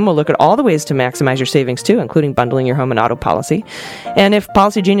Genius team will look at all the ways to maximize your savings too, including bundling your home and auto policy. And if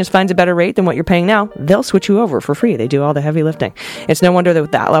Policy Genius finds a better rate than what you're paying now, they'll switch you over for free. They do all the heavy lifting. It's no wonder that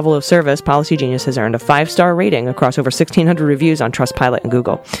with that level of service, Policy Genius has earned a 5-star rating across over 1,600 reviews on Trustpilot and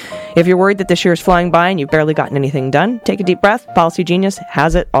Google. If you're worried that this year is flying by and you've barely gotten anything done, take a deep breath. Policy Genius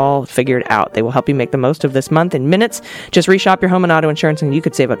has it all figured out. They will help you make the most of this month in minutes. Just reshop your home and auto insurance and you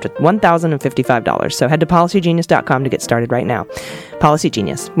could save up to $1,055. So head to PolicyGenius.com to get started right now. Policy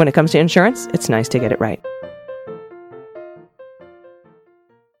Genius. When it comes to insurance, it's nice to get it right.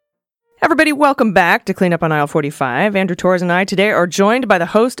 Everybody, welcome back to Clean Up on Aisle 45. Andrew Torres and I today are joined by the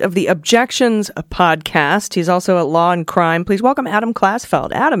host of the Objections podcast. He's also at Law and Crime. Please welcome Adam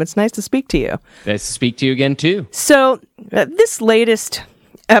Klasfeld. Adam, it's nice to speak to you. Nice to speak to you again, too. So, this latest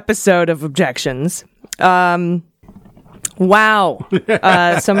episode of Objections, wow.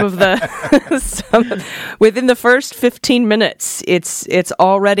 Within the first 15 minutes, it's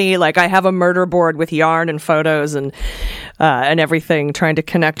already like I have a murder board with yarn and photos and everything trying to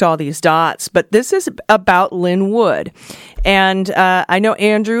connect all these dots. But this is about Lin Wood. And I know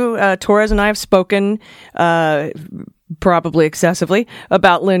Andrew Torres and I have spoken probably excessively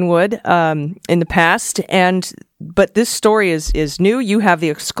about Lin Wood in the past, but this story is new. You have the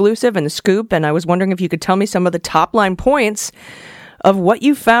exclusive and the scoop, and I was wondering if you could tell me some of the top line points of what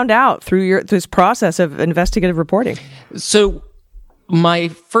you found out through this process of investigative reporting. So my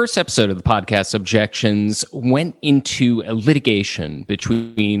first episode of the podcast, Objections, went into a litigation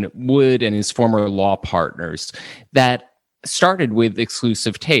between Wood and his former law partners that started with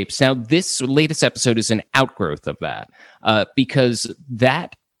exclusive tapes. Now, this latest episode is an outgrowth of that, because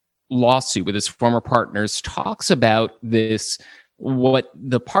that lawsuit with his former partners talks about this, what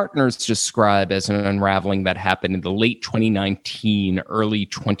the partners describe as an unraveling that happened in the late 2019, early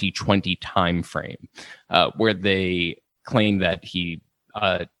 2020 timeframe, where they claim that he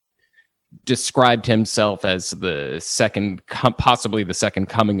described himself as the possibly the second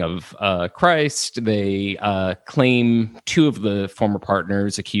coming of Christ. They claim two of the former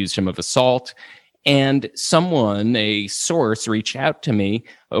partners accused him of assault. And a source, reached out to me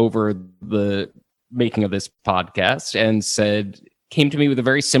over the making of this podcast and came to me with a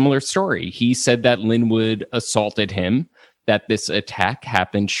very similar story. He said that Lin Wood assaulted him, that this attack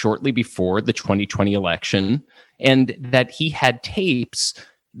happened shortly before the 2020 election, and that he had tapes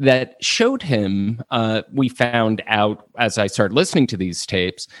that showed him, we found out as I started listening to these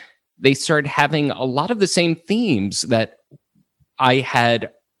tapes, they started having a lot of the same themes that I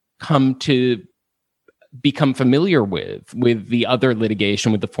had come to become familiar with the other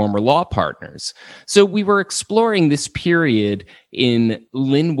litigation with the former law partners. So we were exploring this period in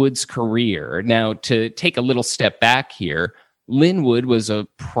Lin Wood's career. Now, to take a little step back here, Lin Wood was a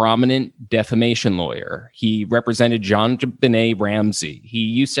prominent defamation lawyer. He represented JonBenet Ramsey. He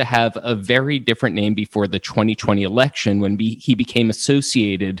used to have a very different name before the 2020 election when he became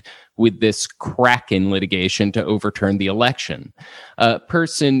associated with this Kraken litigation to overturn the election. A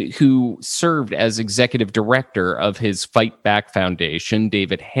person who served as executive director of his Fight Back Foundation,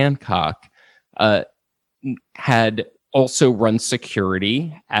 David Hancock, had also run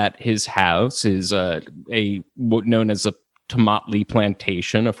security at his house, known as a Tomatley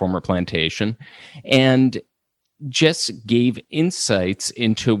plantation, a former plantation, and just gave insights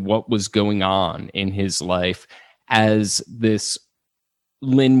into what was going on in his life as this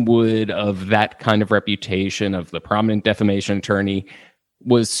Lin Wood of that kind of reputation, of the prominent defamation attorney,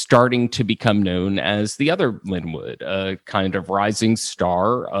 was starting to become known as the other Lin Wood, a kind of rising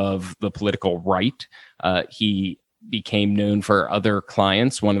star of the political right. He became known for other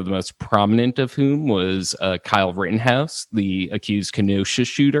clients, one of the most prominent of whom was Kyle Rittenhouse, the accused Kenosha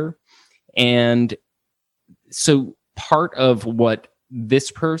shooter. And so part of what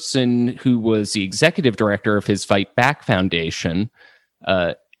this person, who was the executive director of his Fight Back Foundation,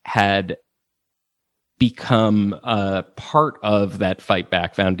 had become part of that Fight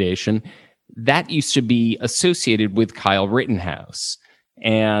Back Foundation, that used to be associated with Kyle Rittenhouse.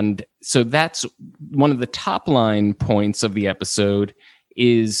 And so that's one of the top line points of the episode,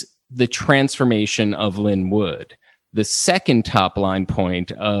 is the transformation of Lin Wood. The second top line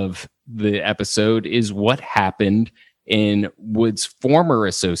point of the episode is what happened in Wood's former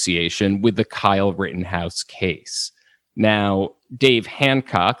association with the Kyle Rittenhouse case. Now, Dave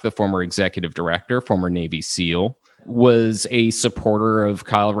Hancock, the former executive director, former Navy SEAL, was a supporter of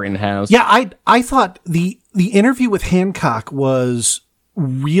Kyle Rittenhouse. Yeah, I thought the interview with Hancock was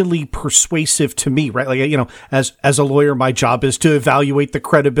really persuasive to me, right? Like, as a lawyer, my job is to evaluate the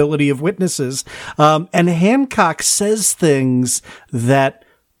credibility of witnesses. And Hancock says things that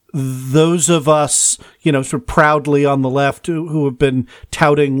those of us, sort of proudly on the left who have been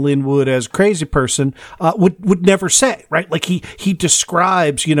touting Lin Wood as a crazy person, would never say, right? Like he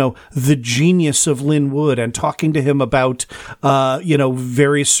describes, the genius of Lin Wood, and talking to him about,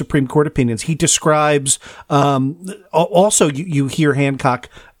 various Supreme Court opinions. He describes, also you hear Hancock,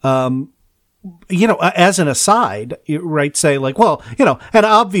 as an aside, right, say like, well, and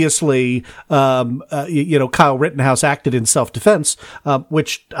obviously, Kyle Rittenhouse acted in self-defense,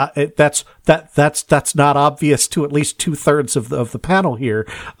 which that's not obvious to at least 2/3 of the panel here.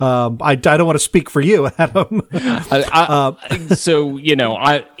 I don't want to speak for you, Adam. So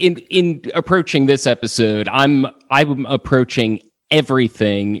in approaching this episode, I'm approaching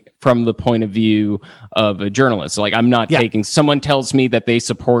everything from the point of view of a journalist. Like, I'm not taking, someone tells me that they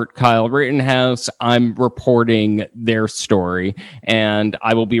support Kyle Rittenhouse, I'm reporting their story, and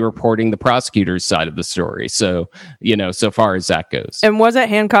I will be reporting the prosecutor's side of the story. So, so far as that goes. And was it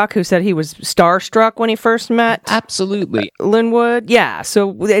Hancock who said he was starstruck when he first met? Absolutely. Lin Wood? Yeah.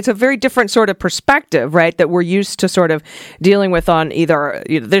 So it's a very different sort of perspective, right, that we're used to sort of dealing with on either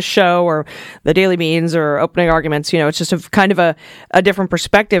this show or the Daily Beans or opening arguments. It's just a kind of a different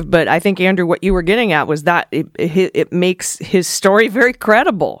perspective. But I think, Andrew, what you were getting at was that it makes his story very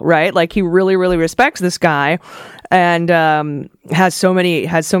credible, right? Like, he really, really respects this guy, and has so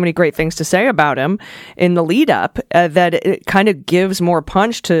many great things to say about him in the lead up, that it kind of gives more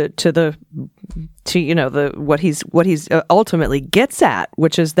punch to what he's ultimately gets at,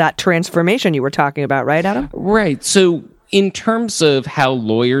 which is that transformation you were talking about, right, Adam? Right. So in terms of how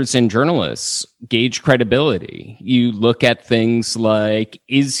lawyers and journalists gauge credibility, you look at things like,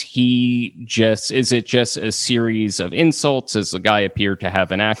 is it just a series of insults? Does the guy appear to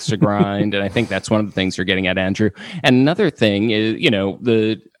have an axe to grind? And I think that's one of the things you're getting at, Andrew. And another thing is,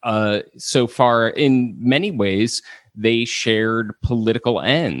 so far, in many ways, they shared political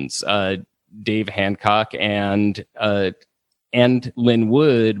ends. Dave Hancock and Lin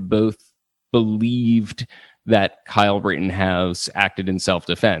Wood both believed that Kyle Rittenhouse acted in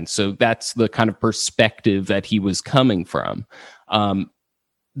self-defense. So that's the kind of perspective that he was coming from.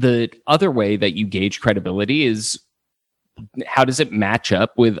 The other way that you gauge credibility is, how does it match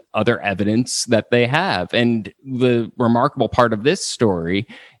up with other evidence that they have? And the remarkable part of this story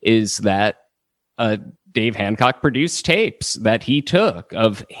is that Dave Hancock produced tapes that he took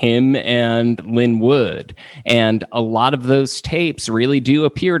of him and Lin Wood. And a lot of those tapes really do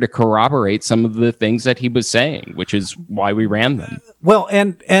appear to corroborate some of the things that he was saying, which is why we ran them. Well,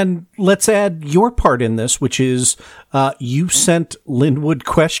 and let's add your part in this, which is you sent Lin Wood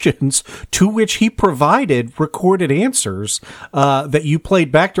questions to which he provided recorded answers that you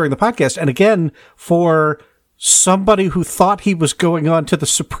played back during the podcast. And again, for somebody who thought he was going on to the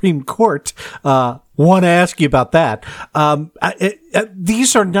Supreme Court, want to ask you about that.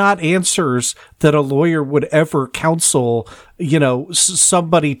 These are not answers that a lawyer would ever counsel,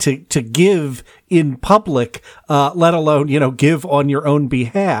 somebody to give in public, let alone, give on your own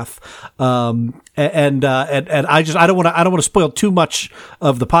behalf. And I don't want to spoil too much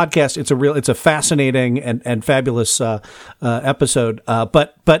of the podcast. It's a fascinating and fabulous, episode.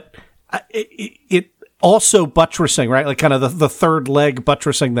 But it also buttressing, right? Like kind of the third leg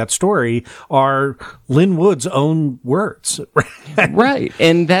buttressing that story are Lin Wood's own words. Right.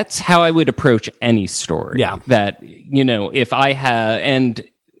 And that's how I would approach any story. Yeah. That, if I have, and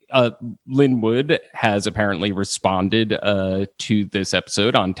Lin Wood has apparently responded to this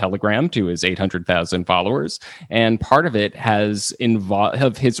episode on Telegram to his 800,000 followers. And part of it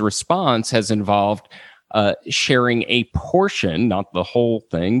of his response has involved sharing a portion, not the whole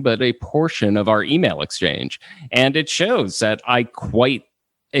thing, but a portion of our email exchange. And it shows that I quite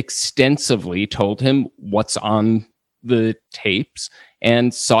extensively told him what's on the tapes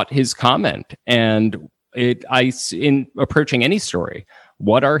and sought his comment. And in approaching any story,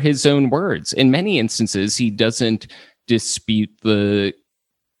 what are his own words? In many instances, he doesn't dispute the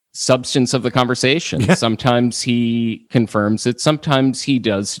substance of the conversation. Yeah. Sometimes he confirms it. Sometimes he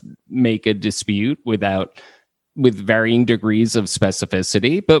does make a dispute with varying degrees of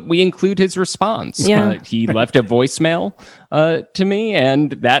specificity, but we include his response. Yeah. He left a voicemail to me,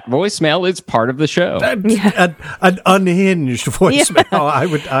 and that voicemail is part of the show. An unhinged voicemail,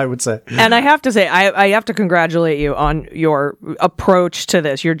 yeah. I would say. And I have to say, I have to congratulate you on your approach to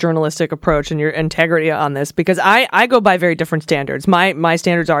this, your journalistic approach and your integrity on this, because I go by very different standards. My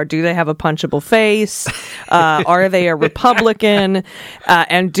standards are, do they have a punchable face? Are they a Republican?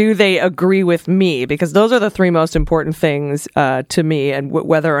 And do they agree with me? Because those are the three most important things to me, and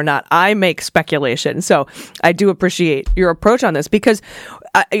whether or not I make speculation. So I do appreciate your approach on this, because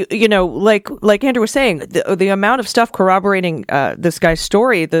like Andrew was saying, the amount of stuff corroborating this guy's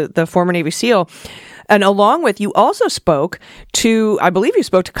story, the former Navy SEAL, and along with, you also spoke to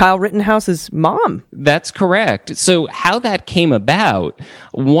Kyle Rittenhouse's mom. That's correct. So how that came about,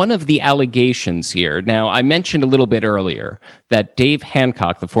 one of the allegations here, now I mentioned a little bit earlier that Dave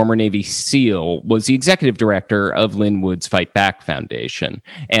Hancock, the former Navy SEAL, was the executive director of Lin Wood's Fight Back Foundation.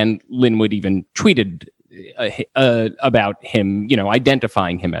 And Lin Wood even tweeted about him,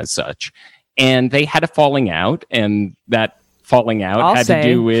 identifying him as such. And they had a falling out, and that falling out had to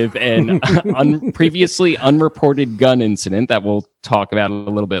do with an previously unreported gun incident that we'll talk about a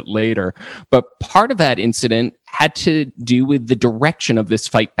little bit later. But part of that incident had to do with the direction of this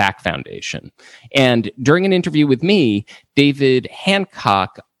Fight Back Foundation. And during an interview with me, David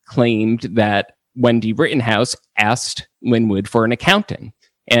Hancock claimed that Wendy Rittenhouse asked Lin Wood for an accounting,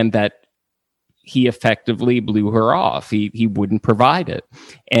 and that he effectively blew her off. He wouldn't provide it.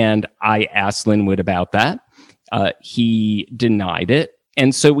 And I asked Lin Wood about that. He denied it.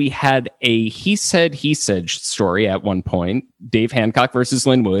 And so we had a he said story at one point, Dave Hancock versus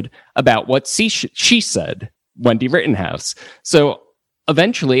Lin Wood, about what she said, Wendy Rittenhouse. So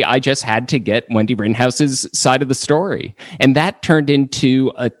eventually I just had to get Wendy Rittenhouse's side of the story. And that turned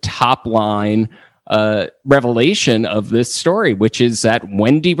into a top line revelation of this story, which is that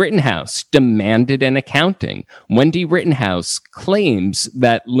Wendy Rittenhouse demanded an accounting. Wendy Rittenhouse claims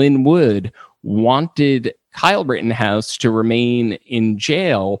that Lin Wood wanted Kyle Rittenhouse to remain in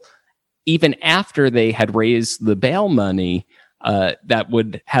jail even after they had raised the bail money that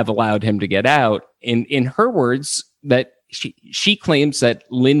would have allowed him to get out. In her words, that she claims that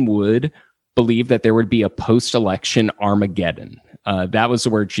Lin Wood believed that there would be a post-election Armageddon. That was the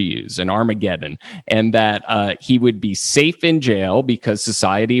word she used, an Armageddon, and that he would be safe in jail because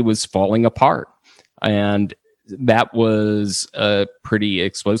society was falling apart. And that was a pretty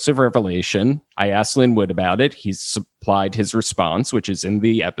explosive revelation. I asked Lin Wood about it. He supplied his response, which is in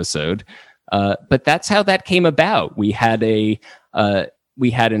the episode. But that's how that came about. We had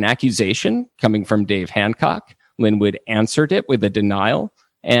an accusation coming from Dave Hancock. Lin Wood answered it with a denial,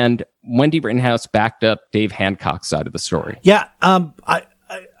 and Wendy Rittenhouse backed up Dave Hancock's side of the story. Yeah,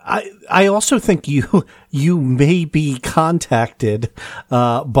 I also think you may be contacted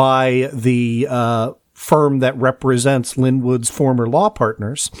by the firm that represents Lin Wood's former law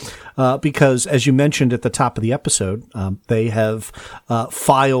partners, because, as you mentioned at the top of the episode, they have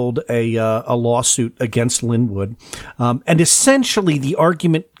filed a lawsuit against Lin Wood, and essentially the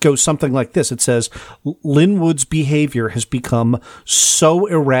argument goes something like this. It says Lin Wood's behavior has become so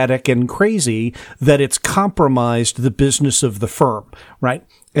erratic and crazy that it's compromised the business of the firm, right?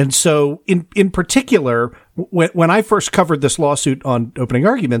 And so, in particular, when I first covered this lawsuit on Opening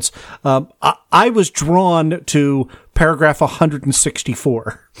Arguments, I was drawn to paragraph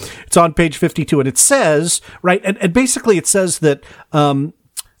 164. It's on page 52, and it says, right, and basically it says that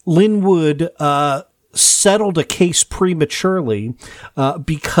Lin Wood settled a case prematurely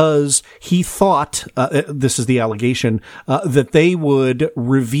because he thought, this is the allegation, that they would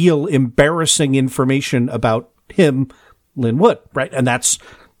reveal embarrassing information about him, Lin Wood, right? And that's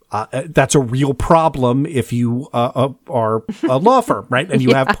a real problem if you are a law firm, right? And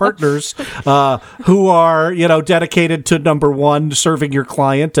you have partners who are, dedicated to number one, serving your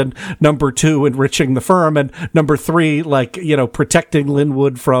client, and number two, enriching the firm, and number three, protecting Lin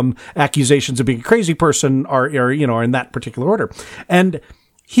Wood from accusations of being a crazy person, are in that particular order. And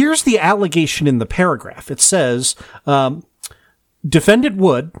here's the allegation in the paragraph. It says, Defendant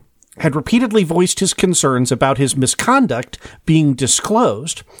Wood had repeatedly voiced his concerns about his misconduct being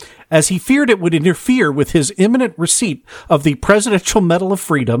disclosed, as he feared it would interfere with his imminent receipt of the Presidential Medal of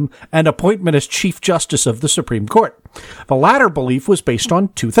Freedom and appointment as Chief Justice of the Supreme Court. The latter belief was based on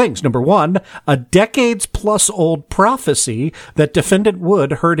two things. Number one, a decades-plus-old prophecy that Defendant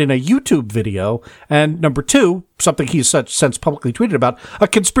Wood heard in a YouTube video, and number two, something he's since publicly tweeted about, a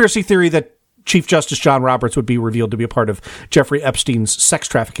conspiracy theory that Chief Justice John Roberts would be revealed to be a part of Jeffrey Epstein's sex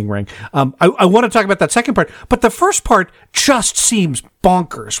trafficking ring. I want to talk about that second part, but the first part just seems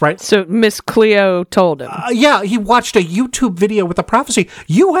bonkers, right? So Miss Cleo told him. Yeah, he watched a YouTube video with a prophecy.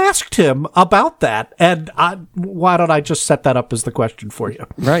 You asked him about that, and why don't I just set that up as the question for you?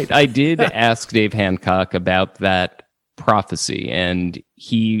 Right. I did ask Dave Hancock about that prophecy, and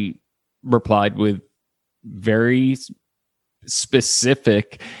he replied with very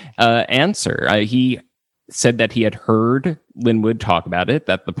specific answer. He said that he had heard Lin Wood talk about it,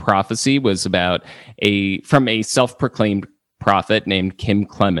 that the prophecy was about from a self-proclaimed prophet named Kim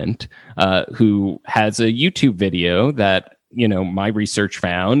Clement, who has a YouTube video that, my research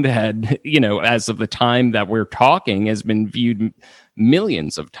found had, as of the time that we're talking, has been viewed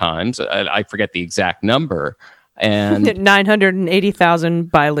millions of times. I forget the exact number. And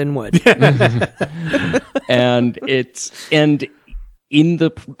 980,000 by Lin Wood. and in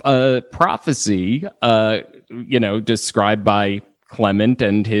the prophecy, described by Clement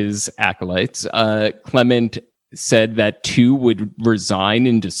and his acolytes, Clement said that two would resign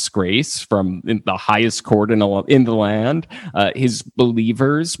in disgrace from the highest court in the land. His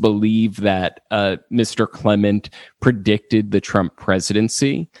believers believe that Mr. Clement predicted the Trump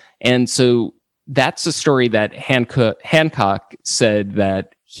presidency, and so that's a story that Hancock said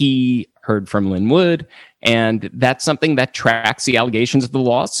that he heard from Lin Wood, and that's something that tracks the allegations of the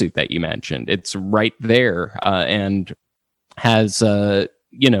lawsuit that you mentioned. It's right there, and has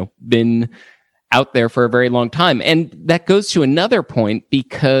been out there for a very long time. And that goes to another point,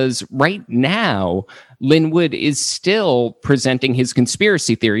 because right now, Lin Wood is still presenting his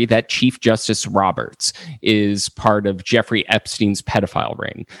conspiracy theory that Chief Justice Roberts is part of Jeffrey Epstein's pedophile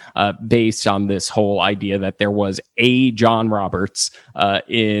ring, based on this whole idea that there was a John Roberts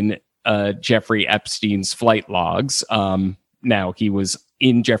in Jeffrey Epstein's flight logs. Now, he was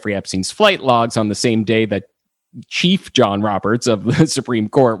in Jeffrey Epstein's flight logs on the same day that Chief John Roberts of the Supreme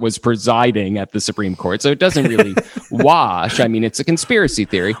Court was presiding at the Supreme Court. So it doesn't really wash. I mean, it's a conspiracy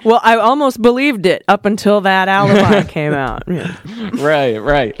theory. Well, I almost believed it up until that alibi came out. Yeah.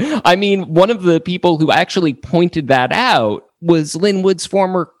 Right. I mean, one of the people who actually pointed that out was Lin Wood's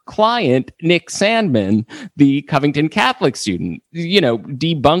former client, Nick Sandman, the Covington Catholic student,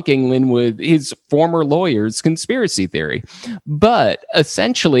 debunking Lin Wood, his former lawyer's conspiracy theory. But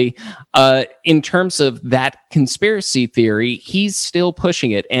essentially, in terms of that conspiracy theory, he's still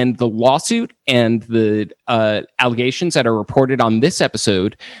pushing it. And the lawsuit and the allegations that are reported on this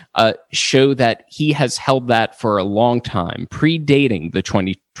episode show that he has held that for a long time, predating the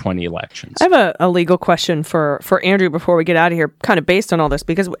 2020 elections. I have a legal question for Andrew before we get out of here, kind of based on all this,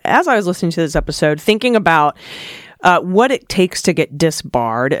 because as I was listening to this episode, thinking about what it takes to get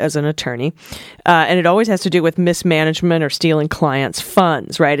disbarred as an attorney, and it always has to do with mismanagement or stealing clients'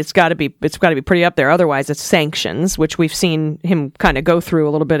 funds, right? It's got to be pretty up there. Otherwise, it's sanctions, which we've seen him kind of go through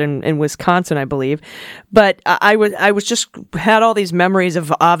a little bit in Wisconsin, I believe. But I was just had all these memories of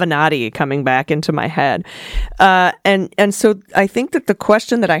Avenatti coming back into my head, and so I think that the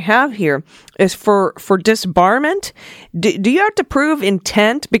question that I have here is for disbarment. Do you have to prove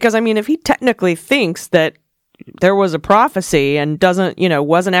intent? Because I mean, if he technically thinks that there was a prophecy and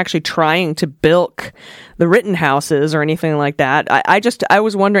wasn't actually trying to bilk the Rittenhouses or anything like that. I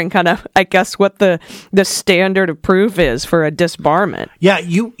was wondering kind of, I guess, what the standard of proof is for a disbarment. Yeah,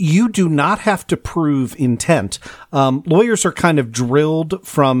 you do not have to prove intent. Lawyers are kind of drilled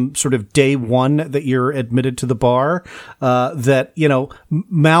from sort of day one that you're admitted to the bar, that,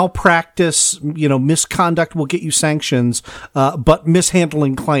 malpractice, misconduct will get you sanctions, but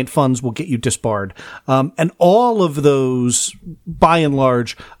mishandling client funds will get you disbarred. And all of those, by and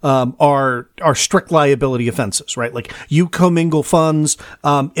large, are strict liability offenses, right? Like, you commingle funds.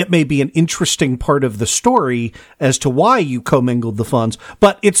 It may be an interesting part of the story as to why you commingled the funds,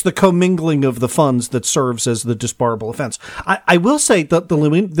 but it's the commingling of the funds that serves as the disbarable offense. I will say that the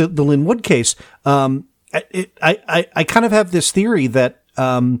Lin Wood case, I kind of have this theory that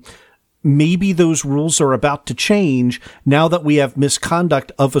maybe those rules are about to change now that we have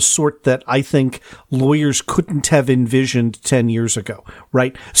misconduct of a sort that I think lawyers couldn't have envisioned 10 years ago,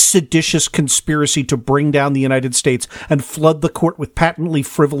 right? Seditious conspiracy to bring down the United States and flood the court with patently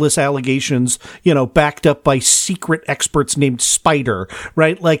frivolous allegations, backed up by secret experts named Spider,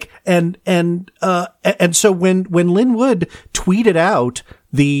 right? Like, and so when Lin Wood tweeted out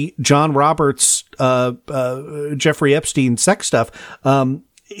the John Roberts, Jeffrey Epstein sex stuff,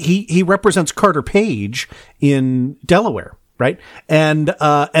 he represents Carter Page in Delaware, right? And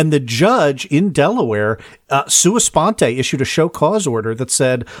the judge in Delaware, sua sponte, issued a show cause order that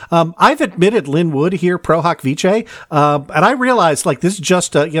said, I've admitted Lin Wood here pro hoc vice, and I realize, like, this is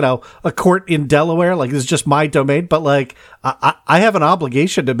just a court in Delaware, like, this is just my domain, but like, I have an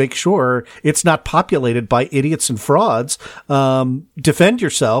obligation to make sure it's not populated by idiots and frauds. Defend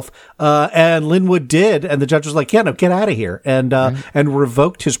yourself. And Lin Wood did, and the judge was like, yeah, no, get out of here, and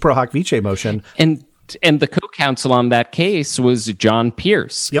revoked his pro hoc vice motion. And the co-counsel on that case was John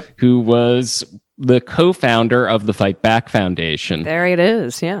Pierce, who was the co-founder of the Fight Back Foundation. There it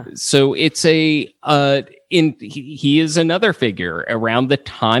is, yeah. So it's he is another figure. Around the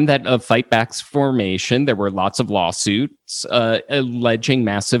time of Fight Back's formation, there were lots of lawsuits alleging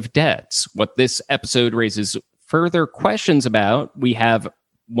massive debts. What this episode raises further questions about, we have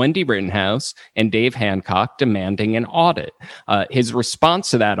Wendy Rittenhouse and Dave Hancock demanding an audit. His response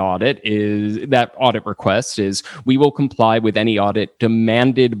to that audit request is, we will comply with any audit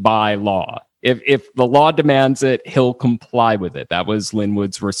demanded by law. If the law demands it, he'll comply with it. That was Lin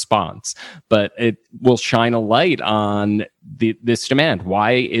Wood's response. But it will shine a light on this demand.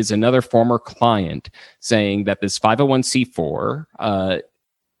 Why is another former client saying that this 501c4,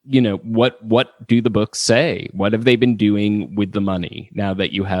 what do the books say? What have they been doing with the money now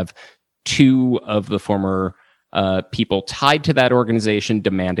that you have two of the former people tied to that organization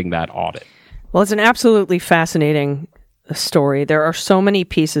demanding that audit? Well, it's an absolutely fascinating story. There are so many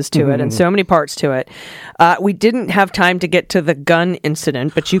pieces to it and so many parts to it. We didn't have time to get to the gun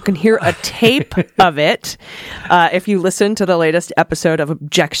incident, but you can hear a tape of it if you listen to the latest episode of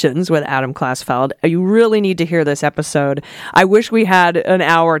Objections with Adam Klasfeld. You really need to hear this episode. I wish we had an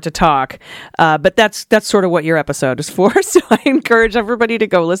hour to talk, but that's sort of what your episode is for. So I encourage everybody to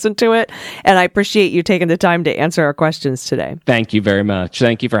go listen to it, and I appreciate you taking the time to answer our questions today. Thank you very much.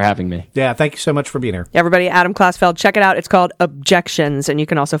 Thank you for having me. Yeah, thank you so much for being here. Everybody, Adam Klasfeld, check it out. It's called Objections, and you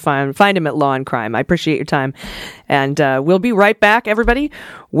can also find him at Law and Crime. I appreciate your time. And we'll be right back, everybody,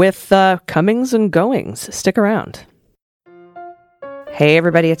 with comings and goings. Stick around. Hey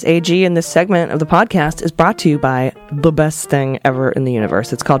everybody, it's AG, and this segment of the podcast is brought to you by the best thing ever in the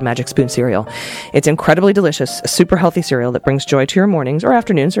universe. It's called Magic Spoon cereal. It's incredibly delicious, a super healthy cereal that brings joy to your mornings or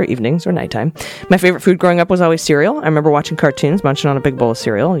afternoons or evenings or nighttime. My favorite food growing up was always cereal. I remember watching cartoons, munching on a big bowl of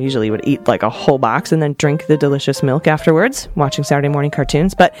cereal. I usually would eat like a whole box and then drink the delicious milk afterwards, watching Saturday morning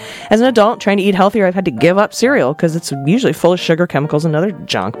cartoons. But as an adult, trying to eat healthier, I've had to give up cereal because it's usually full of sugar, chemicals, and other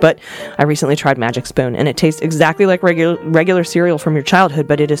junk. But I recently tried Magic Spoon, and it tastes exactly like regular cereal from your childhood,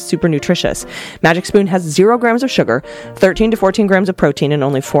 but it is super nutritious. Magic Spoon has 0 grams of sugar, 13 to 14 grams of protein, and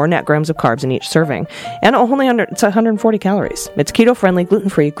only 4 net grams of carbs in each serving. And it's 140 calories. It's keto-friendly,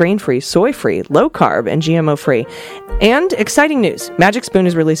 gluten-free, grain-free, soy-free, low-carb, and GMO-free. And exciting news, Magic Spoon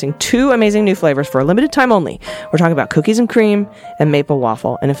is releasing 2 amazing new flavors for a limited time only. We're talking about cookies and cream and maple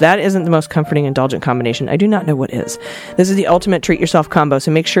waffle. And if that isn't the most comforting, indulgent combination, I do not know what is. This is the ultimate treat-yourself combo,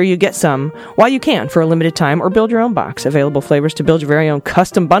 so make sure you get some while you can for a limited time or build your own box. Available flavors to build your very own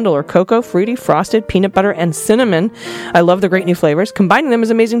custom bundle are cocoa, fruity, frosted, peanut butter, and cinnamon. I love the great new flavors. Combining them is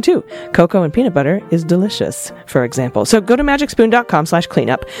amazing too. Cocoa and peanut butter is delicious, for example. So go to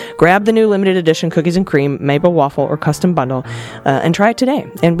magicspoon.com/cleanup, grab the new limited edition cookies and cream, maple waffle, or custom bundle, and try it today.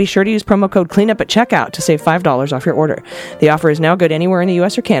 And be sure to use promo code cleanup at checkout to save $5 off your order. The offer is now good anywhere in the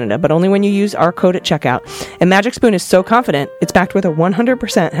US or Canada, but only when you use our code at checkout. And Magic Spoon is so confident, it's backed with a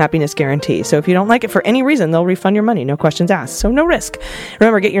 100% happiness guarantee. So if you don't like it for any reason, they'll refund your money, no questions asked. So no risk.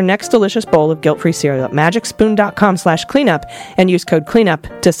 Remember, get your next delicious bowl of guilt-free cereal at magicspoon.com/cleanup and use code cleanup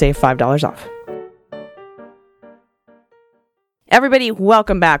to save $5 off. Everybody,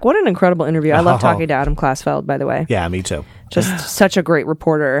 welcome back. What an incredible interview. I love talking to Adam Klasfeld, by the way. Yeah, me too. Just such a great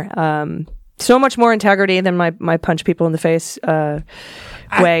reporter. So much more integrity than my punch people in the face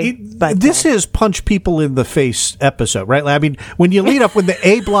way. This is punch people in the face episode, right? I mean, when you lead up, when the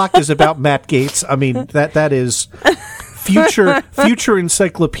A block is about Matt Gaetz, I mean, that is future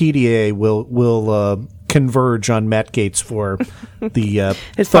encyclopedia will converge on Matt Gaetz for the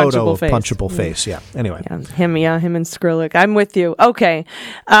his photo punchable of face. Yeah. Anyway. Him and Skrillex. I'm with you. Okay.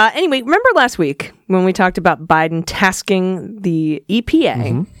 Anyway, remember last week when we talked about Biden tasking the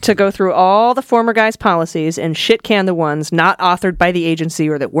EPA to go through all the former guy's policies and shit can the ones not authored by the agency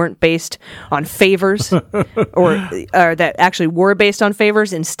or that weren't based on favors or that actually were based on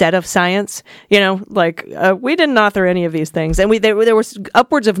favors instead of science? You know, like we didn't author any of these things, and there was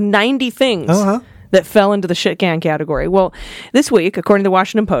upwards of 90 things that fell into the shit can category. Well, this week, according to the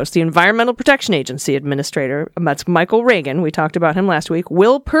Washington Post, the Environmental Protection Agency administrator, that's Michael Regan, we talked about him last week,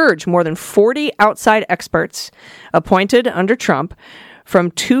 will purge more than 40 outside experts appointed under Trump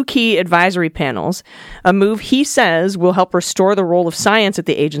from 2 key advisory panels, a move he says will help restore the role of science at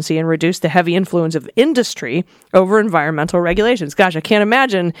the agency and reduce the heavy influence of industry over environmental regulations. Gosh, I can't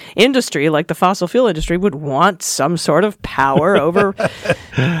imagine industry like the fossil fuel industry would want some sort of power over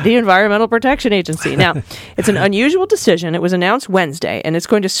the Environmental Protection Agency. Now, it's an unusual decision. It was announced Wednesday, and it's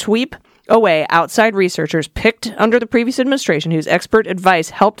going to sweep away outside researchers picked under the previous administration whose expert advice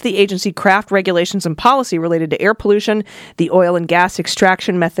helped the agency craft regulations and policy related to air pollution, the oil and gas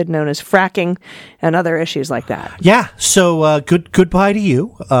extraction method known as fracking, and other issues like that. Yeah, so goodbye to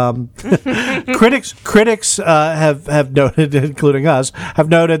you. Critics have noted, including us, have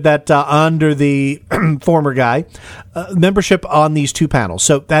noted that under the former guy, membership on these 2 panels.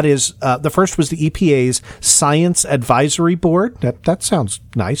 So that is, the first was the EPA's Science Advisory Board. That sounds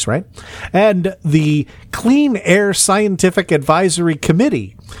nice, right? And the Clean Air Scientific Advisory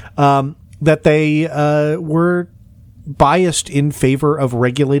Committee, that they were biased in favor of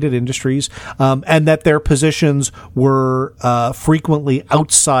regulated industries, and that their positions were frequently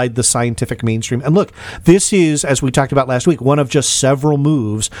outside the scientific mainstream. And look, this is, as we talked about last week, one of just several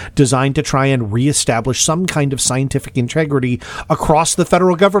moves designed to try and reestablish some kind of scientific integrity across the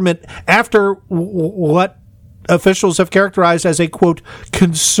federal government after what officials have characterized as a, quote,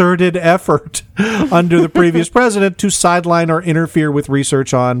 concerted effort under the previous president to sideline or interfere with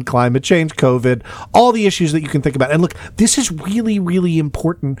research on climate change, COVID, all the issues that you can think about. And look, this is really, really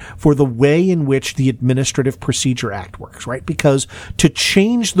important for the way in which the Administrative Procedure Act works, right? Because to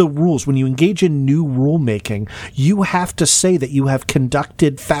change the rules, when you engage in new rulemaking, you have to say that you have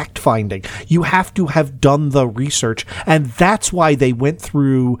conducted fact-finding. You have to have done the research. And that's why they went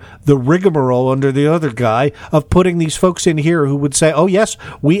through the rigmarole under the other guy of putting these folks in here who would say, oh, yes,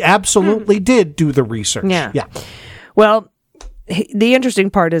 we absolutely did do the research. Yeah. Well, the interesting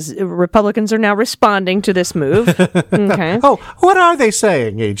part is Republicans are now responding to this move. Okay. Oh, what are they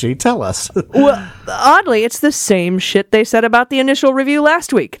saying, AG? Tell us. Well, oddly, it's the same shit they said about the initial review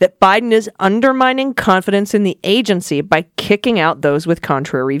last week, that Biden is undermining confidence in the agency by kicking out those with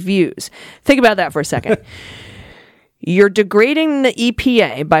contrary views. Think about that for a second. you're degrading the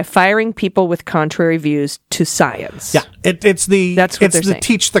EPA by firing people with contrary views to science. Yeah, it's the saying.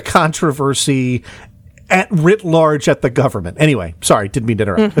 teach the controversy at writ large at the government. Anyway, sorry, didn't mean to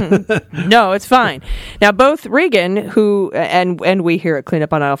interrupt. No, it's fine. Now, both Regan, who and we here at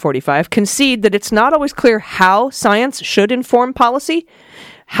Cleanup on Aisle 45, concede that it's not always clear how science should inform policy.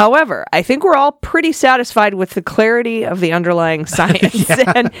 However, I think we're all pretty satisfied with the clarity of the underlying science.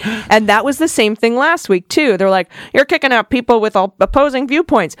 And that was the same thing last week, too. They're like, you're kicking out people with all opposing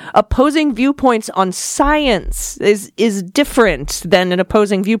viewpoints. Opposing viewpoints on science is different than an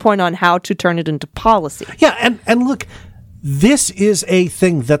opposing viewpoint on how to turn it into policy. Yeah, and look, this is a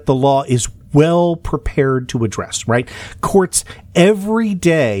thing that the law is well prepared to address, right? Courts every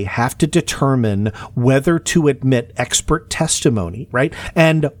day have to determine whether to admit expert testimony, right?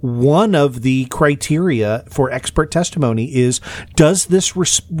 And one of the criteria for expert testimony is, does this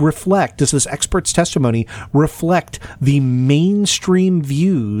does this expert's testimony reflect the mainstream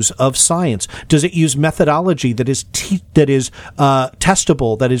views of science? Does it use methodology that is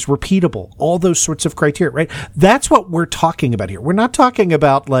testable, that is repeatable? All those sorts of criteria, right? That's what we're talking about here. We're not talking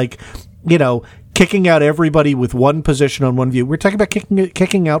about kicking out everybody with one position on one view. We're talking about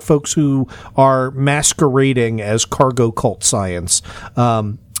kicking out folks who are masquerading as cargo cult science.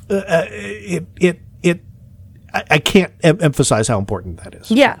 I can't emphasize how important that is.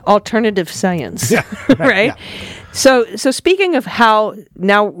 Yeah, alternative science, yeah, right? Yeah. So speaking of how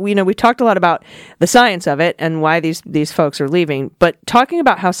now we talked a lot about the science of it and why these folks are leaving, but talking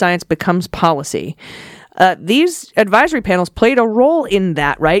about how science becomes policy. These advisory panels played a role in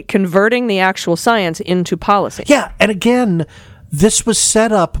that, right? Converting the actual science into policy. Yeah, and again, this was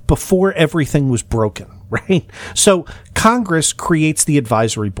set up before everything was broken, right? So Congress creates the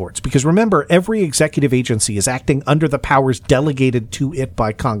advisory boards because remember, every executive agency is acting under the powers delegated to it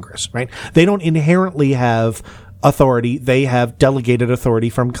by Congress, right? They don't inherently have authority. They have delegated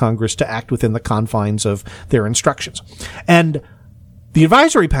authority from Congress to act within the confines of their instructions. And the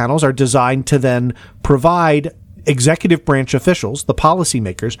advisory panels are designed to then provide executive branch officials, the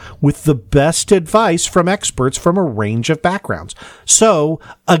policymakers, with the best advice from experts from a range of backgrounds. So,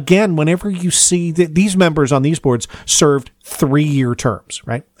 again, whenever you see that these members on these boards served 3-year terms,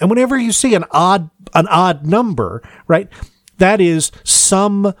 right? And whenever you see an odd number, right? That is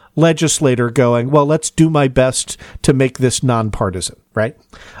some legislator going, well, let's do my best to make this nonpartisan, right?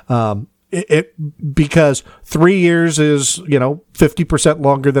 Because 3 years is, 50%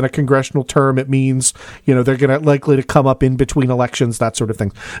 longer than a congressional term. It means, they're going to likely to come up in between elections, that sort of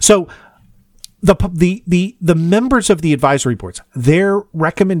thing. So the members of the advisory boards, their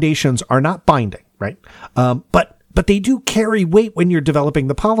recommendations are not binding, right? But they do carry weight when you're developing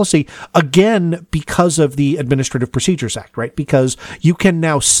the policy, again, because of the Administrative Procedures Act, right? Because you can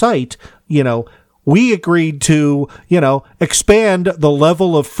now cite, we agreed to, expand the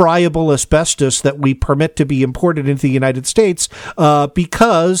level of friable asbestos that we permit to be imported into the United States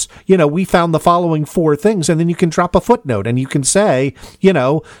because, we found the following 4 things. And then you can drop a footnote and you can say,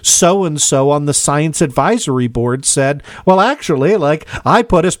 so-and-so on the Science Advisory Board said, well, actually, I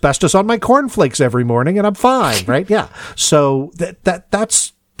put asbestos on my cornflakes every morning and I'm fine, right? Yeah. So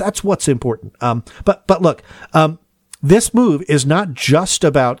that's what's important. But look, this move is not just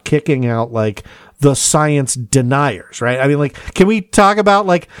about kicking out the science deniers, right? I mean, can we talk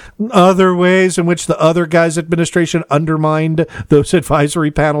about other ways in which the other guy's administration undermined those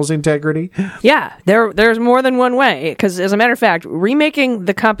advisory panels' integrity? Yeah, there's more than one way, because as a matter of fact, remaking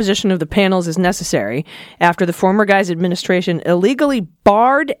the composition of the panels is necessary after the former guy's administration illegally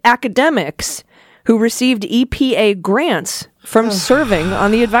barred academics who received EPA grants from serving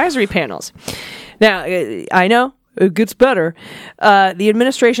on the advisory panels. Now, I know it gets better. The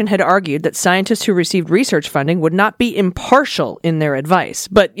administration had argued that scientists who received research funding would not be impartial in their advice.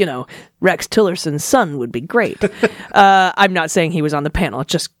 But, Rex Tillerson's son would be great. I'm not saying he was on the panel,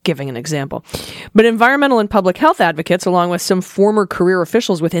 just giving an example. But environmental and public health advocates, along with some former career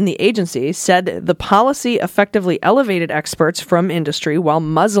officials within the agency, said the policy effectively elevated experts from industry while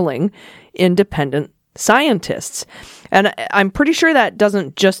muzzling independent scientists. And I'm pretty sure that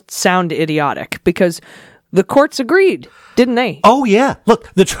doesn't just sound idiotic, because the courts agreed, didn't they? Oh, yeah.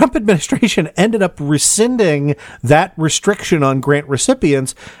 Look, the Trump administration ended up rescinding that restriction on grant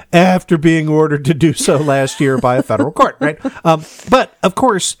recipients after being ordered to do so last year by a federal court, right? But, of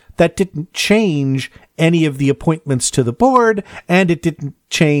course, that didn't change any of the appointments to the board, and it didn't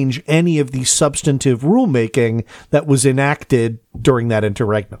change any of the substantive rulemaking that was enacted during that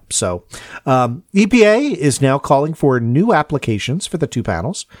interregnum. So EPA is now calling for new applications for the 2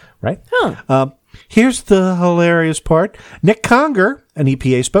 panels, right? Huh. Here's the hilarious part. Nick Conger, an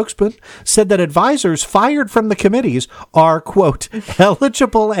EPA spokesman, said that advisors fired from the committees are, quote,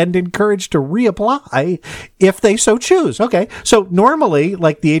 eligible and encouraged to reapply if they so choose. Okay. So normally,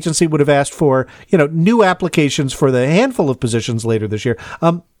 like, the agency would have asked for, new applications for the handful of positions later this year.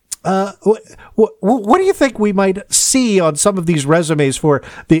 What do you think we might see on some of these resumes for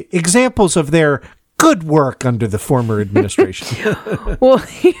the examples of their good work under the former administration? Well,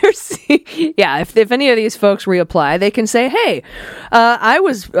 if any of these folks reapply, they can say, hey, I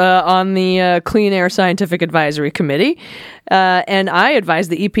was on the Clean Air Scientific Advisory Committee, and I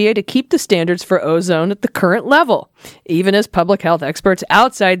advised the EPA to keep the standards for ozone at the current level, even as public health experts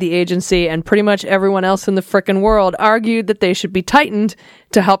outside the agency and pretty much everyone else in the frickin' world argued that they should be tightened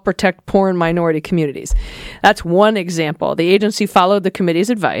to help protect poor and minority communities. That's one example. The agency followed the committee's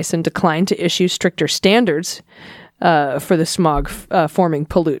advice and declined to issue stricter standards for the smog-forming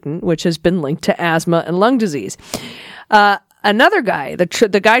pollutant, which has been linked to asthma and lung disease. Another guy,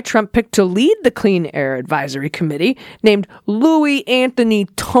 the guy Trump picked to lead the Clean Air Advisory Committee, named Louis Anthony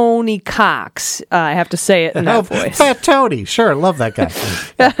Tony Cox, I have to say it in that voice. Fat Tony, sure, love that guy.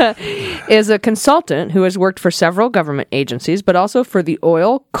 Is a consultant who has worked for several government agencies, but also for the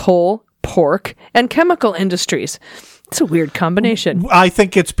oil, coal, pork, and chemical industries. It's a weird combination. I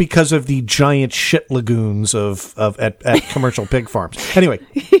think it's because of the giant shit lagoons at commercial pig farms. Anyway,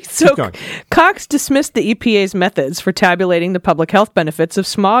 so keep going. Cox dismissed the EPA's methods for tabulating the public health benefits of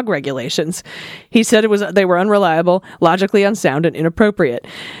smog regulations. He said they were unreliable, logically unsound, and inappropriate.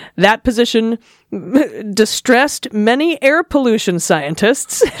 That position distressed many air pollution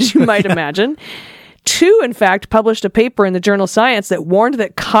scientists, as you might imagine. Two, in fact, published a paper in the journal Science that warned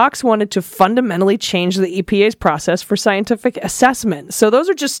that Cox wanted to fundamentally change the EPA's process for scientific assessment. So those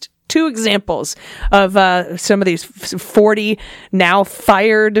are just two examples of some of these 40 now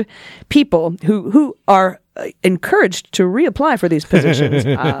fired people who are encouraged to reapply for these positions,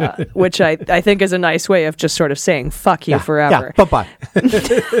 which I think is a nice way of just sort of saying, fuck you forever. Yeah, bye-bye.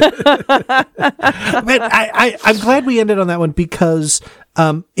 Man, I'm glad we ended on that one because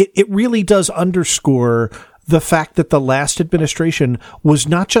it really does underscore the fact that the last administration was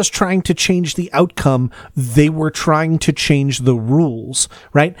not just trying to change the outcome, they were trying to change the rules,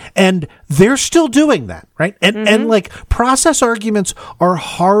 right? And they're still doing that, right? And like, process arguments are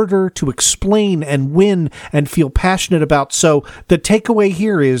harder to explain and win and feel passionate about. So the takeaway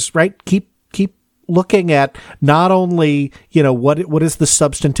here is, right, keep looking at not only, what is the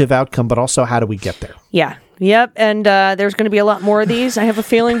substantive outcome, but also how do we get there? Yeah. Yep, and there's going to be a lot more of these, I have a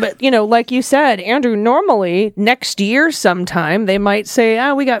feeling. But, like you said, Andrew, normally next year sometime, they might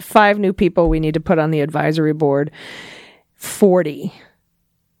say, we got 5 new people we need to put on the advisory board. 40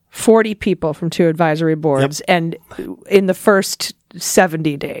 people from 2 advisory boards, and in the first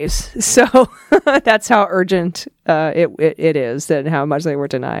 70 days. So that's how urgent it is, and how much they were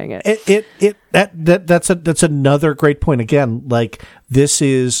denying it. That's another great point. Again, like, this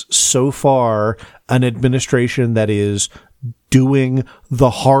is so far an administration that is doing the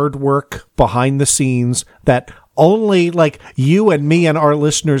hard work behind the scenes that only like you and me and our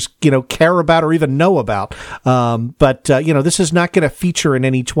listeners, care about or even know about. But this is not going to feature in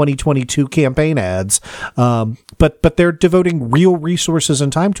any 2022 campaign ads. But they're devoting real resources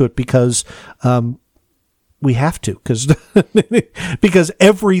and time to it because, we have to, because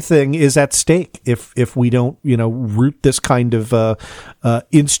everything is at stake if we don't, root this kind of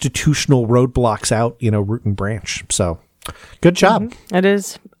institutional roadblocks out, root and branch. So, good job. Mm-hmm. It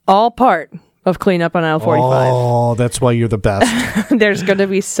is all part of cleanup on aisle 45. Oh, that's why you're the best. There's going to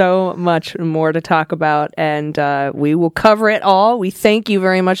be so much more to talk about, and we will cover it all. We thank you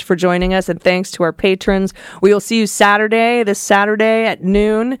very much for joining us, and thanks to our patrons. We will see you this Saturday at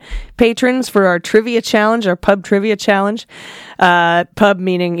noon, patrons, for our trivia challenge, our pub trivia challenge. Pub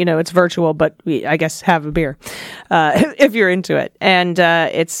meaning, it's virtual, but I guess have a beer if you're into it. And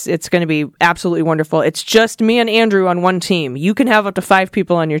it's going to be absolutely wonderful. It's just me and Andrew on one team. You can have up to 5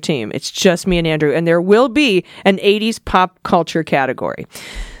 people on your team. It's just me and Andrew, and there will be an 80s pop culture category.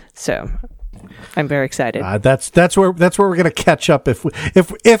 So I'm very excited. That's where we're going to catch up.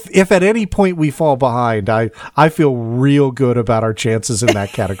 If at any point we fall behind, I feel real good about our chances in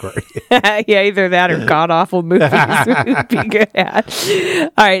that category. Yeah, either that or god awful movies we'd be good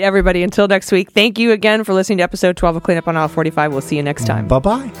at. All right, everybody. Until next week. Thank you again for listening to episode 12 of Cleanup on Aisle 45. We'll see you next time.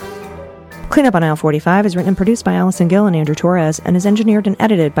 Bye-bye. Clean Up on Aisle 45 is written and produced by Allison Gill and Andrew Torres and is engineered and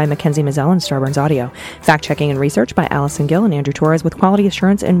edited by Mackenzie Mazzell and Starburns Audio. Fact-checking and research by Allison Gill and Andrew Torres with quality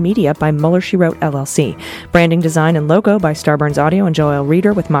assurance and media by Muller, She Wrote, LLC. Branding, design, and logo by Starburns Audio and Joel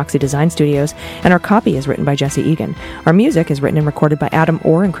Reeder with Moxie Design Studios. And our copy is written by Jesse Egan. Our music is written and recorded by Adam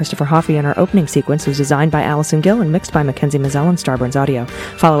Orr and Christopher Hoffey, and our opening sequence was designed by Allison Gill and mixed by Mackenzie Mazzell and Starburns Audio.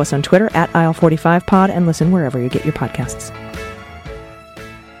 Follow us on Twitter at Aisle45Pod and listen wherever you get your podcasts.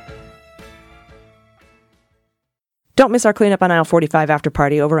 Don't miss our Clean Up on Aisle 45 after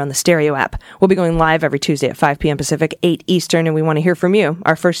party over on the Stereo app. We'll be going live every Tuesday at 5 p.m. Pacific, 8 Eastern, and we want to hear from you.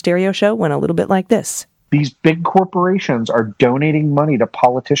 Our first stereo show went a little bit like this. These big corporations are donating money to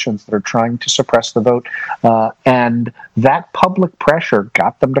politicians that are trying to suppress the vote. And that public pressure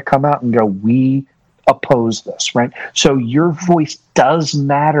got them to come out and go, we oppose this, right? So your voice does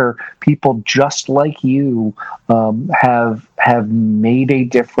matter. People just like you have made a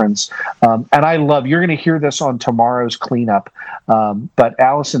difference. And I love, you're going to hear this on tomorrow's cleanup, but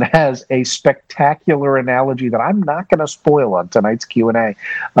Allison has a spectacular analogy that I'm not going to spoil on tonight's Q&A,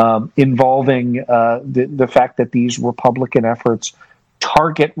 involving the fact that these Republican efforts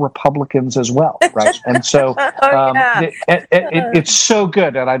target Republicans as well, right? And so it's so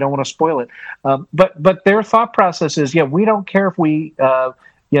good, and I don't want to spoil it. But their thought process is, we don't care if we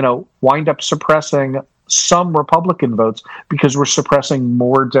wind up suppressing some Republican votes because we're suppressing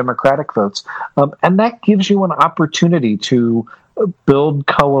more Democratic votes, and that gives you an opportunity to build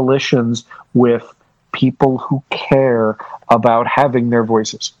coalitions with people who care about having their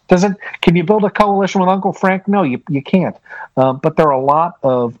voices. Can you build a coalition with Uncle Frank? No, you can't. But there are a lot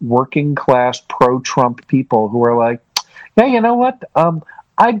of working class pro-Trump people who are like, yeah, you know what?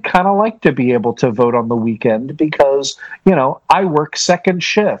 I'd kind of like to be able to vote on the weekend because, I work second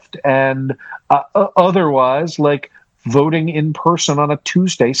shift, and otherwise, like, voting in person on a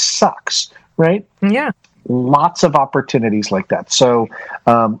Tuesday sucks, right? Yeah. Lots of opportunities like that. So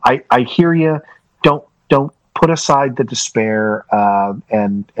I hear you. Don't put aside the despair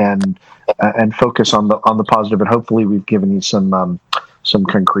and focus on the positive. And hopefully, we've given you some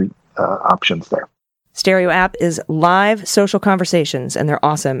concrete options there. Stereo app is live social conversations, and they're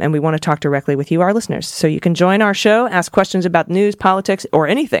awesome, and we want to talk directly with you, our listeners. So you can join our show, ask questions about news, politics, or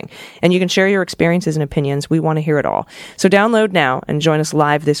anything, and you can share your experiences and opinions. We want to hear it all. So download now and join us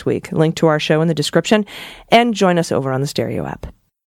live this week. Link to our show in the description, and join us over on the Stereo app.